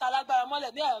ń fẹ́ ta alágbára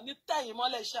mọ́lẹ̀ ní ẹ̀rọ ní tẹ̀yìn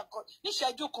mọ́lẹ̀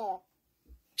níṣẹ́jú kan.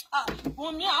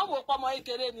 Wùmí àwọn òpó ọmọ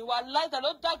kékeré ni wà láìda ló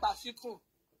dàgbà síkùn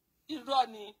irọ́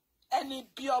ni ẹni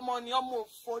bí ọmọ ni ọmọ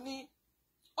òfò ni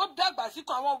ó dàgbà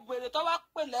síkùn àwọn wèrè tó wá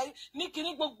pè lẹ́yìn ní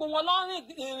kíní gbogbo wọn lọ́rìn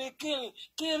ìrìn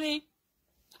kiri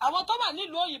àwọn tó wà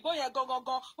nílùú òyìnbó yẹn gangan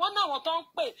wọn náà wọn tó ń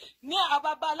pè ní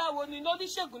ababaláwo ni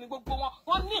lóníṣègùn ní gbogbo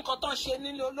wọn ní nǹkan tó ń ṣe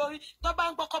nílé olórí tó bá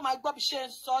ń gbọ́ kọ́ máa gbọ́ bí ṣe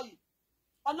ń sọ yìí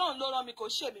Ọlọ́run ló rán mi kò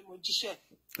ṣe mi mo jíṣẹ́.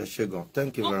 ẹ ṣé gan,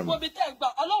 thank you very much. gbogbo ibi tẹ́ ń gbà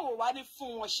Ọlọ́run wà ní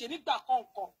fún wọn ṣe nígbà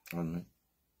kọ̀ọ̀kan.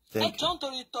 ẹ jọ ń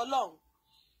torí tọlọ́run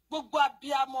gbogbo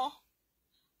abiyamọ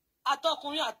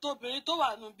àtọkùnrin àtobìnrin tó wà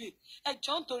níbí ẹ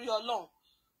jọ ń torí Ọlọ́run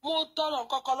mo tọrọ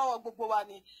nǹkan kan lọ́wọ́ gbogbo wa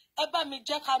ni ẹ bá mi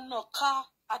jẹ́ ká nà ká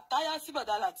àtáyá sí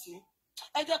bọ̀dá Láti.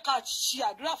 Ẹ jẹ́ ká ṣe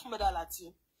àdúrà fún bọ̀dá Láti.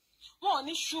 Wọn ò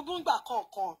ní ṣubú ńgbà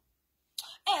kankan.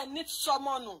 Ẹ ní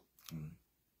sọmọnù.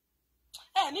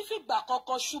 Ẹ ní fìgbà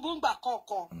kankan ṣubú ńgbà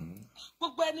kankan.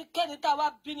 Gbogbo ẹnikẹ́ni tá a wá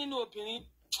bí nínú obìnrin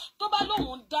tó bá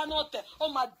lóun dáná ọ̀tẹ̀ ó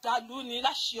máa dàlú ni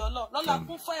láṣẹ Ọlọ́run. Lọ́lá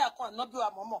kún fáyà kan ànábì wa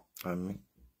mọ́mọ́. Àmín.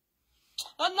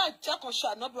 Lọ́lá ìjẹ́kànṣe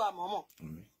ànábì wa mọ́mọ́.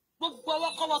 Gbogbo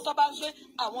ọwọ́kọ́wọ́ tó bá ń gbé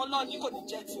àwọn ọlọ́ọ̀ni kò ní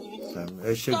jẹ́ ti yín.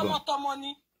 Ẹ ṣé gan. Tọmọtọmọ ni.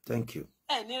 Thank you.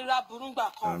 Ẹni ra burúngbà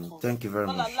kankan. Thank you very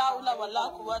much.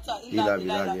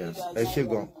 Ẹ ṣé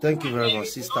gan. Thank you very much,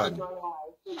 sister.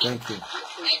 Thank you.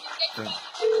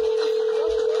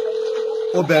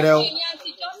 Ó bẹ̀rẹ̀ o.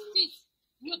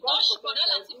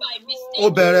 Ó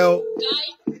bẹ̀rẹ̀ o.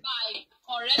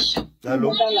 Hello.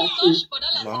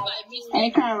 Ẹ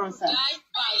káàárọ̀ sà.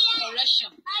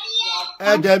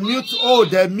 The mute. Oh,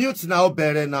 the mute now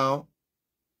bẹ̀rẹ̀ now.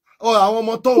 Oh, àwọn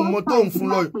ọmọ tó ń fún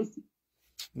lọ.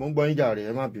 Mo ń gbọ́ yín jàre,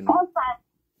 ẹ má bínú.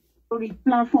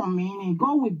 Platform meaning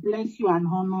God will bless you and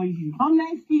honor you.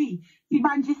 Honestly, tí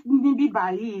bá jí níbí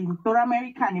báyìí nítorí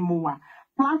America ni mo wà.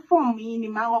 Platform yìí ni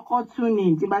máa kọ́kọ́ tún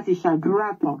ní tí bá ti ṣàdúrà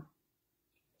tán.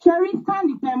 Cherry stand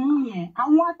tẹ̀mú yẹn,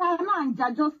 àwọn atara náà ń jà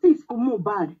justice fún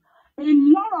Mohbad. A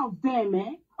lot of them,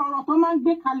 ọ̀rọ̀ tó máa ń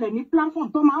gbé kalẹ̀ ní platform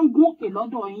tó máa ń gún òkè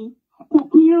lọ́dọ̀ yín. Kò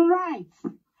kí n right.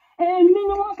 Èmi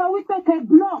ni wọ́n sọ wípé kẹ́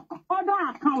block other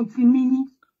account mi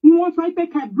ni wọ́n sọ pé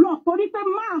kẹ́ block torí pé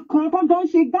máa kan tó jọ ń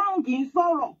ṣe gáàngì ń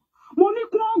sọ̀rọ̀. Mo ní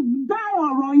kí wọ́n dá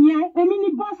ọ̀rọ̀ yẹn, èmi ni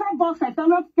bọ́sẹ̀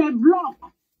tọ́lọ́ kẹ́ block.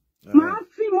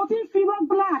 Mo ti ń fi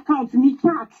regular account ní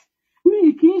chat.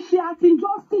 Mi kì í ṣe àti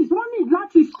justice, wọ́n ní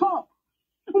láti stop.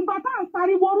 Ìgbà tá à ń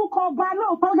pariwo orúkọ ọba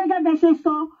lóòótọ́ gẹ́gẹ́ bẹ́ẹ̀ ṣe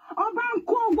sọ, ọba ń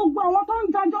kó gbogbo àwọn tó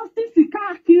ń ja justice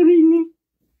káàkiri ni.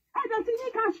 Ẹ̀jẹ̀ tí ní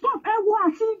ká stop ẹ wo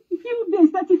àti few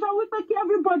days ẹ ti sọ wípé kí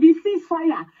everybody cease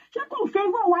fire. Ṣé kò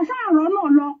favour wa ṣáàrọ̀ náà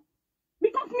lọ?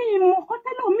 Because mi ìmọ̀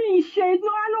kọ́tẹ́lọ̀ mi ṣe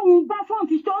lọ́wọ́ lóhun bá front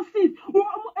justice.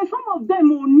 Some of them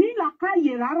ò ní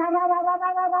làákàyè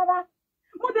rárá.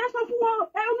 Mo dẹ̀ sọ fún wọn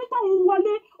onítọ̀hún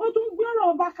wọlé ó tún gbọ́rọ̀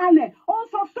ọba kalẹ̀ ó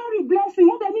sọ story blessing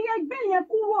wọ́n dẹ̀ ní ẹgbẹ́ yẹn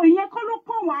kúrò ìyẹn kọ́ ló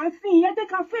kàn wá sí ìyẹn tẹ́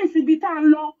ká fèsì ibi tá a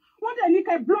lọ wọ́n dẹ̀ ní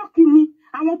kẹ́ blọ́ọ̀kì mi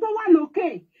àwọn tó wà lókè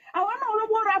àwọn náà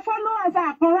ló ra followers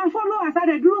àpọ̀ra followers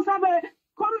àdẹ̀ dúró sábẹ́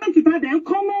kọ́mẹ̀ntì tá a dẹ̀ ń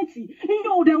kọ́mẹ̀ntì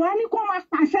ìyẹn ò dẹ̀ wá ní kó máa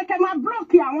pàṣẹ kẹ́ máa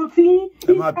blọ́ọ̀kì àwọn tí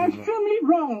is extremely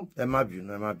wrong. Ẹ má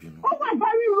bínú. Ó wà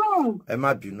very wrong. Ẹ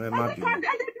má bínú.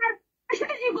 Ṣé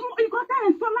ìkọ́ tẹ̀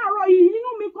ń sọ láàárọ̀ yìí inú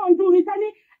mi kan dùn ní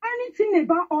tẹ́lẹ̀ anything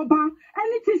about ọba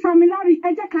anything Samilari ẹ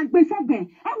jẹ́ ká gbé sẹ́gbẹ̀ẹ́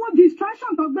ẹ wo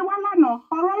distraction tó gbé wá lánàá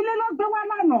ọ̀rọ̀ ilé ló gbé wá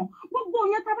lánàá gbogbo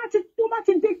yẹn tó bá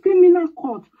ti dé criminal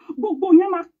court gbogbo yẹn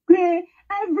máa pe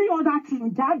every other thing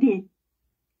jáde.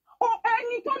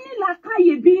 Ẹni tó ní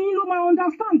làákàyè bí yín ló máa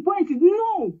understand point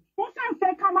no wọ́n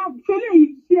ṣàǹfẹ́ ká máa fẹ́lẹ́ yìí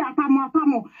ṣe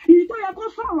àtàmọ̀ èyí tó yẹ kó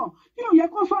sọ̀rọ̀ tí ò yẹ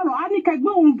kó sọ̀rọ̀ á ní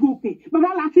kẹgbẹ́ òun gòkè bàbá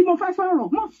Láti mo fẹ́ sọ̀rọ̀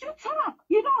must you talk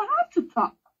you don't have to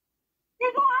talk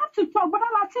bàbá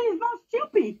Láti is not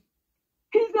stupid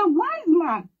he's a wise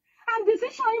man and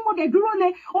decision yìí mo dẹ̀ dúró lé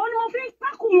òun ni mo fi ń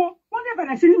pákó wọ́n dẹ̀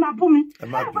bẹ̀rẹ̀ sí ní máa bú mi.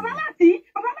 Bàbá Láti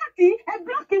ẹ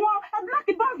blọ́ọ̀kì wọn ẹ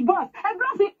blọ́ọ̀kì boss ẹ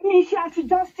blọ́ọ̀kì mi ṣe àti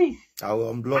justice.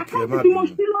 Àwọn blọ́ọ̀kì ẹ má bínú. Àkáǹtì mo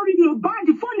sí lórí Mohbad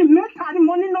fóònù mẹ́ta ni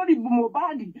mo ní lórí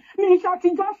Mohbad mi ṣe àti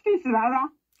justice rárá.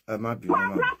 Ẹ má bínú.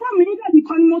 Platform yìí dẹ̀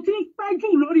nìkan ni mo ti ń pẹ́ jù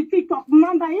lórí TikTok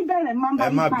máa ń bá yín bẹ̀rẹ̀ máa ń bá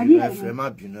yín parí ẹ̀. Ẹ má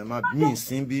bínú mí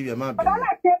ìsín bí ẹ má bínú. Bàbá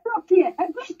Láti ẹ blọ́ọ̀kì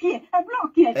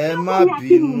ẹ. Ẹ má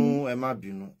bínú.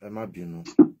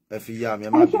 Ẹ fi yá mi ẹ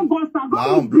má bínú.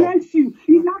 Máa ń bless you.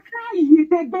 Ìlàkàyè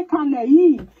tẹ́ gbé kalẹ̀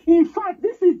yìí. In fact,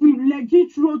 this is the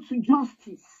legit road to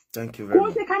justice. Thank you very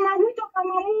much. Kò ṣe ká máa wíjọ ká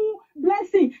máa mú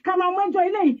blessing ká máa mẹ́jọ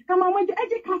ilé yìí ká máa mẹ́jọ ẹ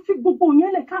jẹ́ ká fi gbogbo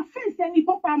yẹn lẹ̀ ká fèsì ẹni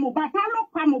tó pa Mohbad ká ló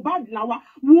pa Mohbad làwa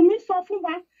Wunmi sọ fún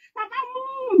wa bàbá mú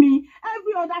mi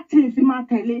every other thing fi máa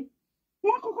tẹ̀lé.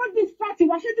 Wọ́n kọ́kọ́ distract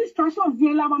wa ṣé distraction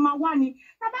yẹn la máa wá ni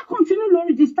bàbá continue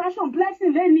lórí distraction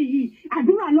blessing lẹ́nu yìí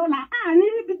àdúrà lọ́la àní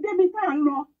níbi débi tá à ń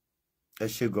lọ. Ẹ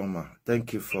ṣé gan ma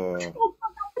thank you for.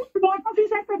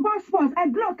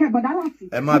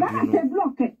 Ẹ má bínú.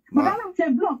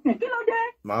 Kí ló dé?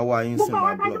 Màá wá yín sí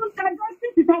màá block.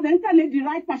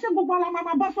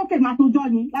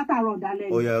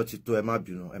 Ó yá ó ti tó ẹ má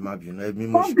bínú. Ẹ̀mí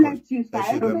mo ṣe kọ́. Ẹ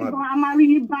ṣé gan ma.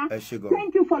 Ẹ ṣé gan.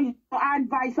 Thank you for your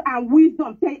advice and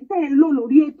wisdom. Tẹ́ ẹ lò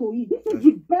lórí ètò yìí. This is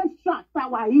the best track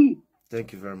tàwa yìí.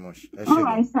 Thank you very much. Ẹ ṣé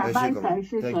gan. Ẹ ṣé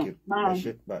gan. Thank you. Ẹ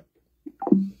ṣé bye.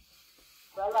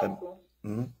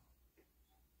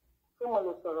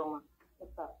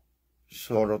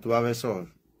 Sọ̀rọ̀ tó bá fẹ́ sọ̀rọ̀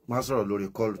má sọ̀rọ̀ lórí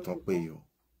kọ́ọ̀lù tán pé yìí o.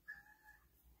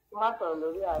 Má sọ̀rọ̀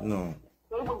lórí àná. No.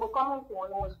 Torí gbogbo kọ́mẹ̀ntì wọn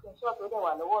ni mo screenshot tó dẹ̀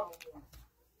wà lọ́wọ́ mi nìyẹn.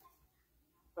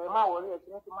 Pẹ̀lú máa wọlé ẹ̀ tí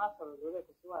wọ́n ti má sọ̀rọ̀ lórí ẹ̀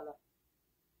kò sí wàhálà.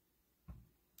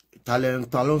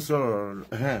 talent ló ń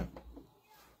sọ̀rọ̀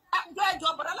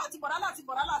ẹjọ́ bọ̀dá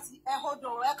láti ẹ hold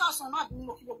on ẹ ká sọ náà bí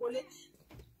mo kí gbogbo lé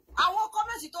àwọn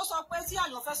kọ́mẹ̀ntì tó sọ pé tí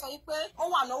Àyànfẹ́ sọ yìí pé ó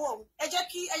wà lọ́wọ́ òun ẹ jẹ́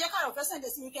ká Àyànfẹ́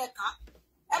sẹ̀ǹdẹ̀ sí yín kẹ́ẹ̀ka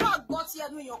ẹ má gbọ́ ti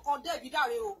ẹnu èèyàn kan dẹ́ẹ̀bí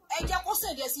dáre o ẹ jẹ́ kó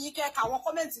sẹ̀ǹdẹ̀ sí yín kẹ́ẹ̀ka àwọn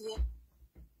kọ́mẹ̀ntì yẹn.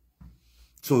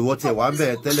 so ìwọ tiẹ̀ wá ń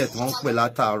bẹ̀rẹ̀ tẹ́lẹ̀ tí wọ́n ń pè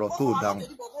látàárọ̀ tó dáhùn.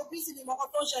 bísí ni mọ́kàn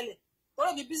tó ń ṣẹlẹ̀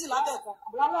torí mi bísí látẹ̀kọ́.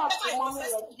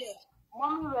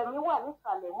 mọ́mí rẹ̀ mi wà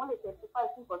nísàlẹ̀ wọ́n lè testify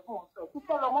sí nǹkan tí wọ́n sọ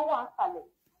títẹ́ lọ́mọ wà nísàlẹ̀.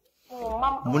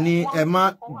 mo ní ẹ má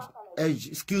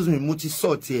excuse me mo ti sọ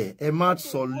tiẹ̀ ẹ má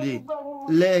sọ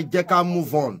lẹ jẹ́ ká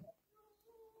move on.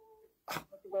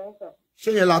 ṣé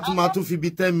yẹn la tún máa tún fi bí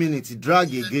 10 minutes drag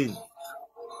again.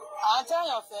 àǹtí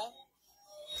Àyànfẹ́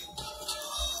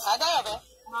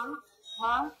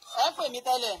ẹ pè mí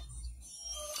tẹ́lẹ̀.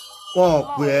 wọn ò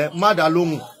pè ẹ́ má dá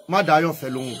lóhùn má dá Àyànfẹ́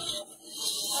lóhùn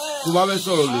tó bá fẹ́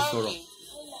sọ̀rọ̀ lè sọ̀rọ̀.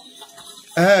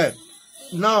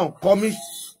 Now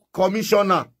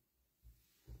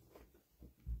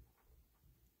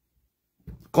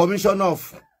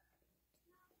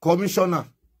commissioner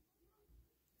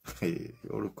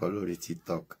orúkọ lórí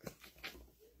TikTok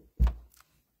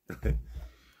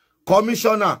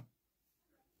commissioner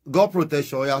God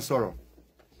protection ya sọ̀rọ̀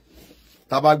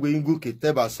tá bá gbé yín gòkè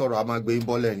tẹ́ bá sọ̀rọ̀ a máa gbé yín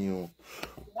bọ́lẹ̀ ni o.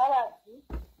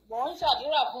 mo ń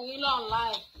ṣàdúrà fún yín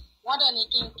online wọ́n dẹ̀ ní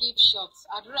kí n keep short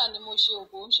àdúrà ni mo ṣe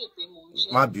òbò ń ṣèpè mò ń ṣe.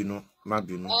 má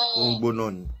bínú ó ń gbóná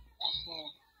ni.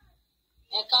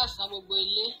 ẹ káàsán gbogbo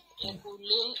ilé ẹ kú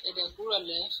ilé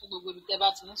ẹ̀dẹ̀kúrọ̀lẹ́ fún gbogbo ibi tẹ́ bá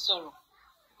ti ń sọ̀rọ̀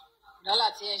dọ́là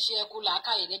tí ẹ ṣe ẹ kú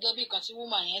làákàyè gẹ́gẹ́ bí nǹkan tí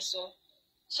wúmà yẹn sọ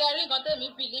ṣe rí nǹkan tẹ̀mí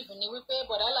bìlíìfù ni wípé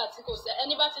bọ̀dálà tí kò sẹ́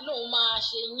ẹni bá ti lóun máa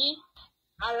ṣe yín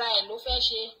ara ẹ̀ ló fẹ́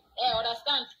ṣe ẹ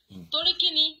understand torí kí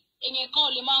ni èèyàn kan ò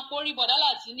lè máa kórí bọ̀dálà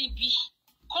tí níbi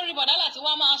kórí bọ̀dálà tí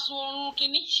wàá máa sun oorun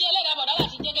kínní ṣé ẹlẹ́dàá bọ̀dálà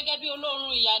tí jẹ́ gẹ́gẹ́ bí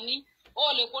olóorun ìyá ni ó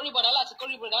lè kórí bọ̀dálà tí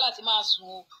kórí bọ̀dálà tí máa sun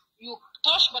o you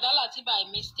touch bọ̀dálà tí by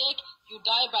mistake you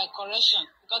die by correction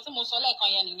nǹkan tí mo sọ lẹ́ẹ̀kan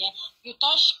yẹn nìyẹn you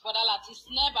touch bọ̀dálà tí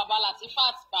snare babalà tí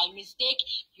fat by mistake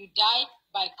you die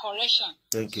by correction.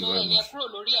 Thank you so very much. ẹ̀yẹ kúrò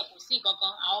lórí ẹ̀ kò sí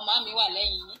kankan àwọn máa mi wà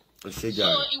lẹ́yìn yín.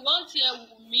 so ìwọ ń tiẹ̀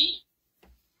wù mí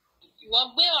ìwọ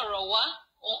gbé ọ̀rọ̀ wá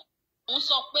òun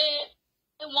sọ pé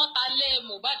wọ́n ta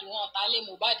lé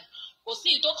Mohbad kò sí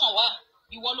ìtókàn wá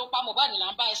ìwọ ló pa Mohbad là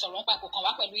ń bá ẹ sọ̀rọ̀ nípa kò kàn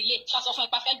wá pẹ̀lú ilé ṣáṣọ fún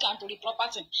ipa fẹ́ jà nítorí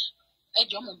property ẹ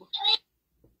jọ mọ̀ bó.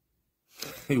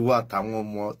 ìwọ àtàwọn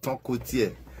ọmọ tán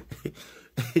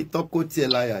kó tiẹ̀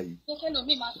láyà yìí. kékeré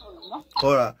lomi máa sọ̀rọ̀ mọ́.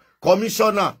 ọ̀rà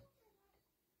kọmíṣánná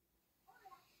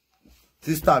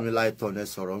sísítà mi Láìtọ̀n ẹ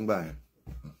sọ̀rọ̀ ńgbà yẹn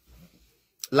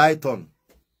Láìtọ̀n.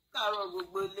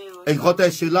 nǹkan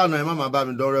tẹ́ ṣe lánàá ẹ má máa bá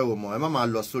mi dọ́rẹ́ wò mọ́ ẹ má máa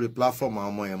lọ sórí platform àwọn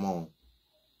ọmọ yẹn mọ́ o.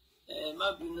 ẹ má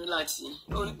bínú láti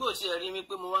orí pé ò ti rí mi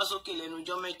pé mo wá sókè lẹ́nu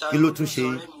ọjọ́ mẹ́ta. kí ló tún ṣe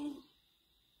yín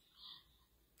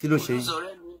kí ló ṣe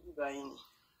yín.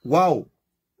 wow.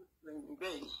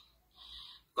 bẹ́ẹ̀ ni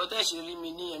nǹkan tẹ́ ṣe rí mi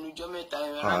ní ẹnu ọjọ́ mẹ́ta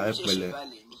ara mi ṣẹ̀ṣẹ̀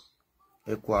balẹ̀ ni.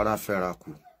 ẹ kú ara fẹ́ra kù.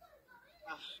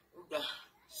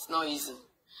 it's not easy.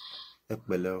 ẹ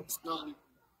pẹ̀lẹ́ o. it's not easy.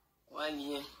 wà á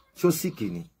nìyẹn. ṣó síkì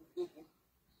ni.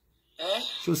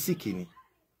 ṣó síkì ni.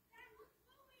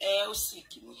 ó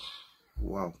síkì ni.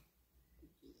 wow.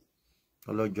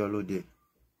 ọlọ́jọ́ ló dé.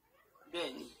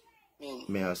 bẹ́ẹ̀ni.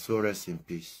 may her soul rest in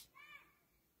peace.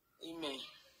 amen.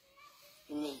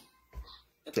 amen.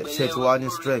 ṣe ti wá ní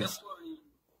strength.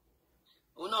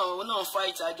 òun náà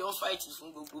fight àjọ ń fight fún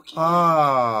gbogbo kí.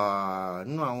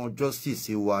 nínú àwọn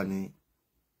justice wa ni.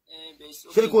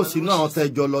 ṣé kò sínú àwọn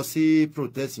tẹ́jọ lọ sí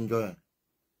protest njọ yẹn.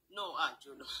 no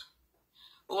àjọ lọ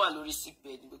ó wà lórí sick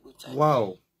bed gbogbo time. wow.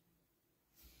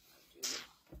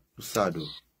 ó ṣàdó.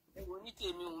 ẹ̀wọ̀n ní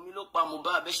tèmi òun mi ló pa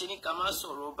Mohbad abẹ́ ṣe ní ká má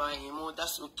sọ̀rọ̀ ọba yẹn mọ́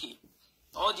that's okay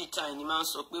all the time ni máa ń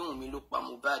sọ pé òun mi ló pa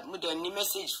Mohbad mo dẹ̀ ní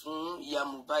message fún ìyá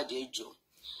Mohbad ẹ jọ̀ọ́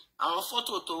àwọn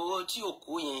fọ́tò tó tí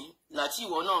òkú yẹn láti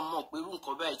ìwọ náà mọ̀ pé irú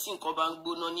nǹkan báyìí tí nǹkan bá ń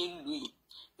gbóná nílùú yìí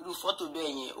irú fọ́tò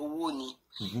bẹ́ẹ̀ yẹn owó ni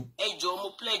ẹ jọ̀ọ́ mo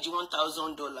pledge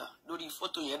 $1,000 lórí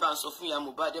fọ́tò yẹn bá ń sọ fún ìyá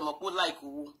Mohbad ẹ mọ̀ pé ó like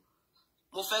owó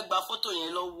mo fẹ́ gba fọ́tò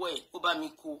yẹn lọ́wọ́ ẹ̀ kó bá mi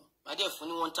kó má dẹ̀ fún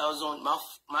ní 1,000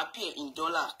 máa pay in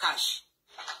dollar cash.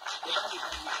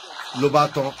 ló bá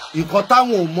tán nǹkan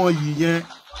táwọn ò mọ yìí yẹn.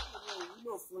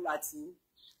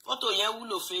 fọ́tò yẹn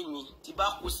wúlò fẹ́mi tí bá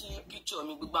kó sí picture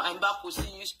mi gbogbo àwọn bá kó sí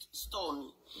store mi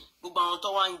gbogbo àwọn tó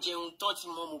wá ń jẹun tó ti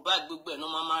mọ Mohbad gbogbo ẹ̀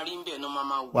náà máa rí ń bẹ̀ náà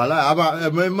máa wò. wàhálà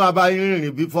ẹ máa bá yín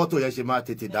rìnrìn bí fọ́tò yẹn ṣe máa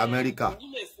tètè dá Amẹ́ríkà.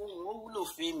 ó wúlò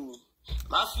fẹ́mi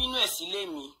máa fi inú ẹ̀ sílé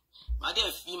mi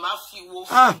máa fi wo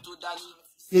fún tó dá ní.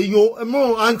 èèyàn mọ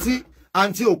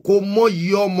àǹtí òkò mọ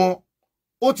yìí ọmọ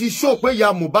ó ti ṣó pé ìyá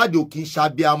Mohbad ò kì í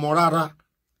ṣàbíamọ rárá.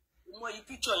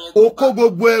 ó kó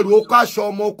gbogbo ẹrù ó kó aṣọ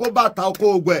ọmọ ó kó bàtà ó kó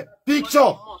gbogbo ẹ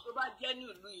picture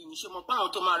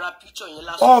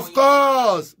Of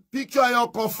course, picture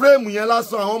your con frame yẹn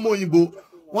lásán àwọn ọmọ òyìnbó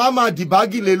wọ́n á máa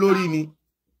dìbágì lé lórí ni.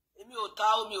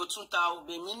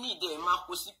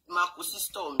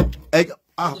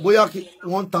 Bóyá kí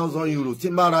 1,000 euro tí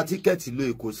n bá ra tíkẹ́ẹ̀tì lọ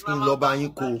Èkó sí ń lọ bá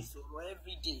yín kó.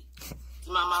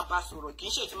 Mama bá sọ̀rọ̀ kì í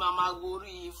ṣe tí mama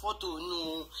gorí fọ́tò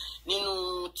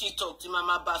nínú TikTok tí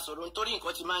mama bá sọ̀rọ̀ nítorí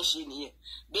nǹkan tí máa ń ṣe nìyẹn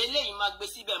bẹ́ẹ̀ lẹ́yìn máa gbé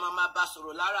síbẹ̀ mama bá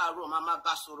sọ̀rọ̀ láràárọ̀ mama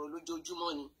bá sọ̀rọ̀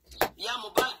lójoojúmọ́ ni ìyá mo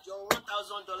bá jọ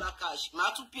 $1,000 cash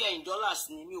máa tún pay in dollars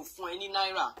ni mi ò fún ẹ ní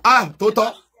náírà. Tó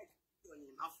tọ́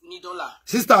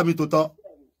sister mi tó tọ́.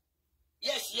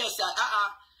 Yes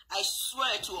I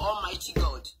swear to Almighty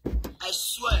God I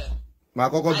swear. Màá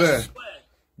kọ́kọ́ bẹ̀rẹ̀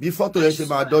bí fọ́tò yẹn ṣe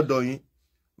máa dọ́dọ̀ yín.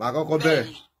 Màá kọ́kọ́ bẹ̀rẹ̀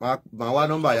màá wá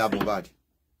nọ́mbà ya Mohbad.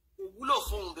 Ó wúlò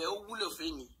fún un bẹ́ẹ̀ ó wúlò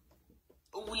fún mi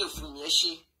ó wúlò fún mi ẹ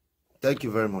ṣé. Thank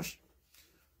you very much.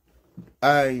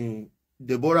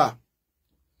 Deborah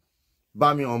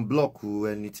bá mi unblock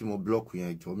ẹni tí mo block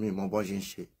yẹn jọ mi mọ bó ṣe ń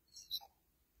ṣe.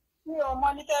 Mi ò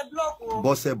mọ ní tẹ́ block o.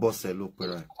 Bọ́sẹ̀ ló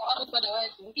pera ẹ̀.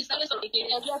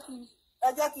 Ẹ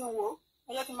jẹ́ kí n wò ó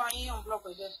ẹ jẹ́ kí n máa yín unblock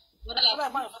ẹ jẹ́.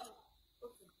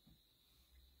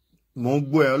 Mo ń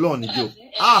gbọ́ ẹ Ọlọ́run níjó.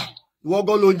 Ìwọ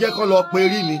gan ló ń jẹ́ kán lọ pe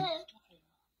rí mi.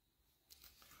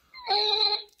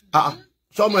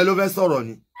 Ṣọ́mọ ẹ ló fẹ́ sọ̀rọ̀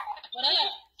ni.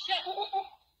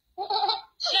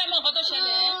 Ṣé ẹ mọ nǹkan tó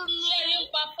ṣẹlẹ̀ ẹ́? Ṣé ẹ rí ń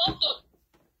pa fọ́tò?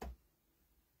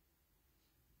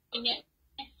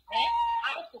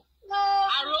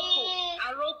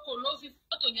 Àròkò ló fi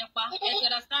fọ́tò yẹn pa. Ẹ ti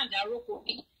understand àròkò.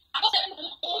 Àbọ̀sẹ̀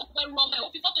pẹ̀lú ọmọ ẹ̀ ó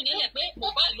fi fọ́tò yẹn lẹ̀ pé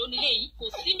Mohbad ló nílé yìí kò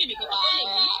sí mímì kankan tó lè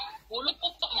ní. Òun ló kó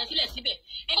fọ́tò yẹn sílẹ̀ síbẹ̀.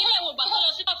 Ẹni náà wo bàtọ́ lọ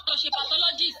sí dókítà ṣe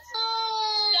pathologist.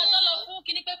 Ṣé ẹ tó lọ fún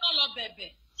kíní pé kán lọ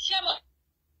bẹ̀bẹ̀? Ṣé mo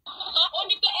ó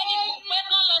ní pé ẹni pé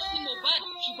kán lọ sí Mohbad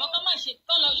ṣùgbọ́n kán má ṣe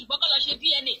kán lọ ṣe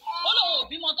DNA. Ó lóun ò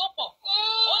bímọ tó pọ̀.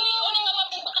 Ó ní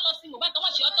kán lọ sí Mohbad kán má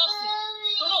ṣe autopsy.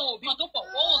 Tó lóun ò bímọ tó pọ̀.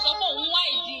 Òun sọ pé òun wá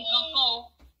ìdí nǹkan kan o.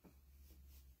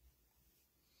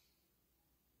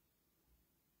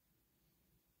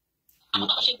 Àwọn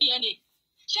tó ṣe DNA.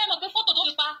 Ṣé ẹ mọ̀ pé fọ́tò tó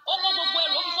fi pa ó kó gbogbo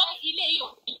ẹrù ó fi fọ́ ilé yìí ò.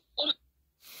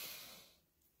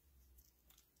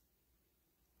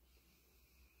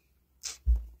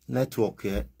 Network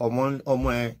ẹ ọmọ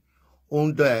ẹ ó ń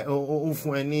dọ ẹ ó ń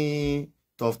fún ẹ ní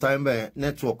tough time bẹ́ẹ̀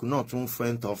network náà tún fún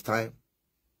ẹ ní tough time.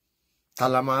 Ta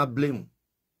la máa blame?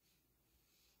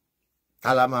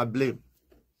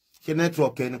 Ṣé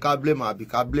network ẹ ní ká blame àbí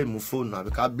ká blame fóònù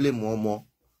àbí ká blame ọmọ?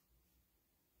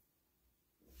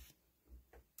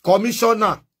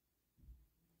 Commissioner.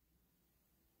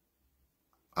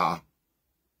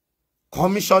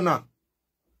 Commissioner.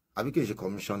 Àbí kìí ṣe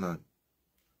commissioner.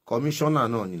 Commissioner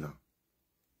náà ni na.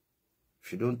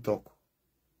 If you don't talk.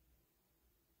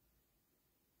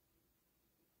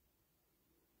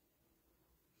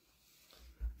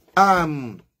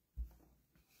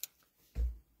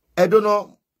 I don't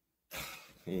know.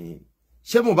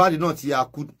 Ṣé Mohbad náà ti ya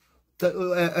kú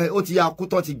ó ti ya kú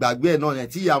tó ti gbàgbé ẹ̀ náà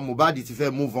tí ìyá Mohbad ti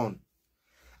fẹ́ move on.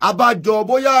 Abájọ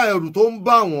bóyá ẹ̀rù tó ń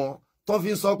bá wọn tó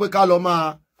fi ń sọ pé ká lọ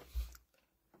máa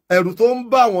ẹ̀rù tó ń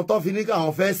bá wọn tó fi ní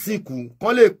káwọn fẹ́ sìnkú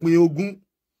kán lè pín ogún.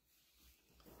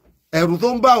 Ẹ̀rù tó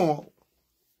ń bá wọn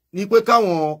ní pé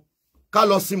káwọn ká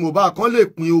lọ sí Mohbad kán lè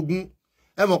pín ogún.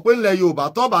 Ẹ mọ̀ pé ilẹ̀ Yorùbá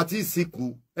tó bá ti sìnkú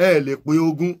ẹ lè pín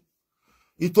ogún.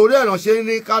 Ìtorí ẹ̀ràn ṣe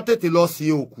ní ká tètè lọ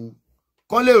sí òkú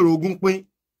kán lè rogún pín.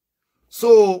 So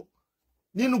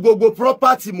nínú gbogbo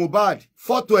property Mohbad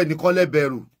fọ́tò ẹnìkan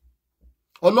lẹ́bẹ̀rù.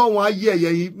 Ọlọ́run ayé ẹ̀yẹ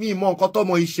yìí mí mọ nǹkan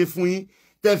tọ́mọ yìí ṣe fún yín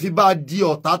tẹ́ fi bá di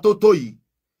ọ̀tá tó tó yìí.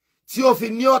 Tí ó fi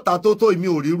ní ọ̀tá tó tó yìí mi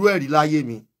ò rírú ẹ̀rí láyé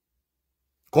mi.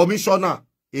 Commissioner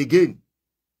again.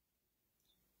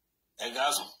 Ẹ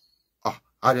gáàsùn.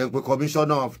 A rẹ̀ pé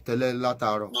commissioner tẹ́lẹ̀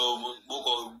látàárọ̀.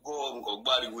 Mo kò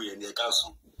gbáriwo yẹn ní ẹ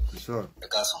káàsùn. Ẹ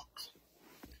káàsùn.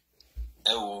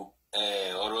 Ẹ wo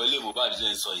ọ̀rọ̀ ilé Mohbad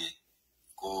jẹ́ sọ yẹn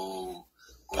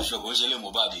kò ṣe ilé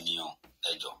Mohbad nìyàn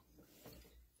ẹjọ́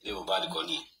ilé Mohbad kọ́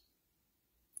nìyẹn.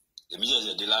 Èmi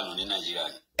ṣẹ̀ṣẹ̀ dé lánàá ní Nàìjíríà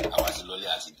ni àwa ti lọlé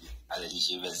àti ti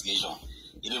ṣe investigation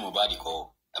ilé Mohbad kọ́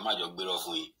ẹ má jọ gbérọ́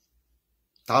fún yín.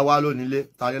 Ta wá lónílé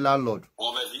ta ní landlord.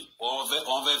 Wọ́n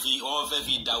fẹ́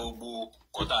fi da gbogbo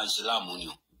kọ́tà ń ṣe láàmú ni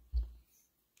o.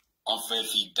 Wọ́n fẹ́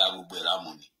fi da gbogbo ẹ̀ láàmú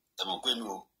ni. Ẹ mọ̀ pé mi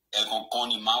ò ẹ̀kan kan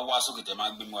ni máa wá sókè tẹ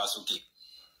máa gbé mi wá sókè.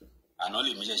 Àná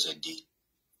lèmi ṣẹ̀ṣẹ̀ dé.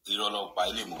 Irọ́ ọlọ́pàá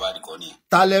ilé Mohbad kọ́ ni.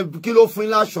 Talẹ̀ kí ló fún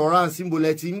l'assurance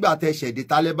símbolẹ̀ tí ńgbà tẹ ṣẹ̀dẹ̀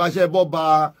talẹ̀ bá ṣe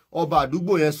bọ́ba ọba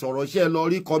àdúgbò yẹn sọ̀rọ̀ ṣe lọ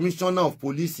rí commissioner of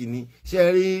police ni ṣe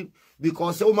rí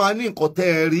because ó máa ní nǹkan tẹ́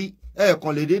ẹ rí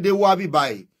ẹ̀ẹ̀kan lè déédéé wá bí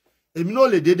báyìí èmi náà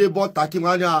lè déédéé bọ́ta kí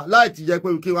wọ́n á ní láì ti jẹ́ pé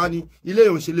kí wọ́n á ní ilé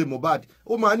ìròyìn lè Mohbad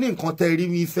ó máa ní nǹkan tẹ́ ẹ rí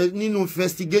nínú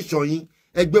investigation yín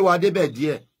ẹ gbé wa débẹ̀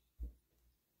díẹ̀.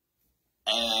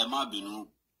 má bínú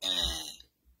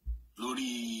lórí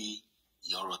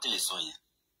ọ̀rọ̀ tẹ́ ẹ sọ yẹn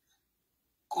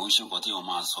kò ń ṣe nǹkan tí wọ́n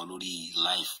máa sọ lórí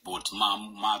live but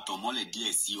máa tọ̀ mọ́lẹ̀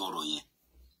díẹ̀ sí ọ̀rọ̀ yẹn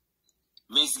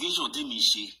investigation tí mi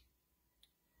ṣe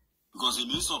because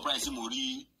èmi ń surprise mo rí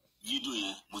fídíò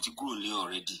yẹn mo ti kúrò lé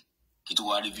already kí tó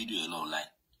wá rí fídíò yẹn online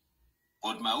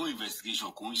but my own investigation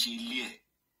kò ń ṣe ilé ẹ̀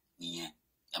nìyẹn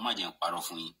ẹ má jẹ́ n parọ́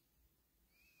fún yín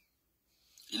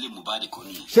ilé Mohbad kò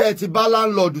nìyẹn. ṣé ẹ ti bá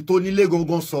láńlọ́ọ̀dù tó nílé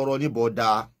gangan sọ̀rọ̀ ní bọ̀dá.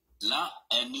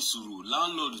 ẹni sùúrù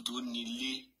láńlọ́ọ̀dù tó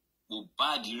nílé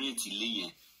Mohbad rèétí ilé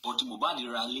yẹn but Mohbad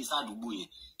ra ilé sádùúgbò yẹn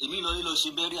èmi lọ ṣe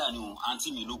bẹ́ríà ni àǹtí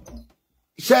mi ló kú.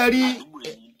 ṣé rí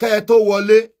kẹ́ ẹ tó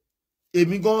wọlé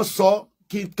èmi gan sọ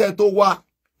kí kẹ́ ẹ tó wá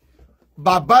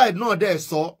bàbá ẹ̀ náà dẹ̀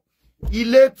sọ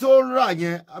ilé tó rà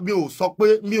yẹn mi ò sọ pé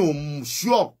mi ò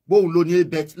sure bóun ló ní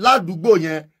ebet ládùúgbò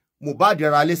yẹn Mohbad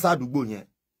ra ilé sádùúgbò yẹn.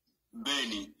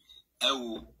 Bẹ́ẹ̀ni ẹ wo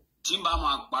tí n bá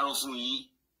máa parọ́ fún yín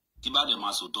tí bá dẹ̀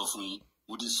máa sòtọ́ fún yín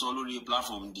mo ti sọ lórí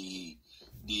platform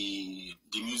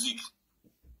the music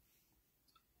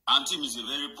aunty mi is a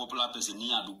very popular person ní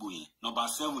àdúgbò yẹn number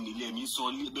 7 nílé mi sọ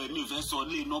bẹ́ẹ̀ mi ò fẹ́ sọ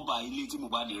lé nọ́mbà ilé tí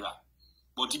Mohbad rà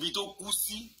but ibi tó kú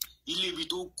sí ilé ibi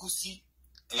tó kú sí.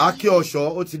 Akí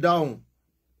ọ̀ṣọ́ ó ti dáhùn.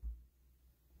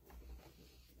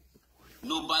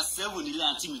 Number 7 nílé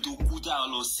aunty mi tó kú já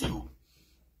lọ sí o.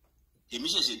 Èmi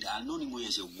ṣẹ̀ṣẹ̀ dáná ni mo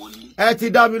ṣẹ̀ṣẹ̀ wọlé. Ẹ ti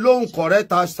dá mi lóhùn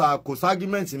correct answer kò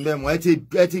ságímẹ̀ntì ń bẹ̀ mọ́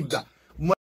ẹ ti gbà.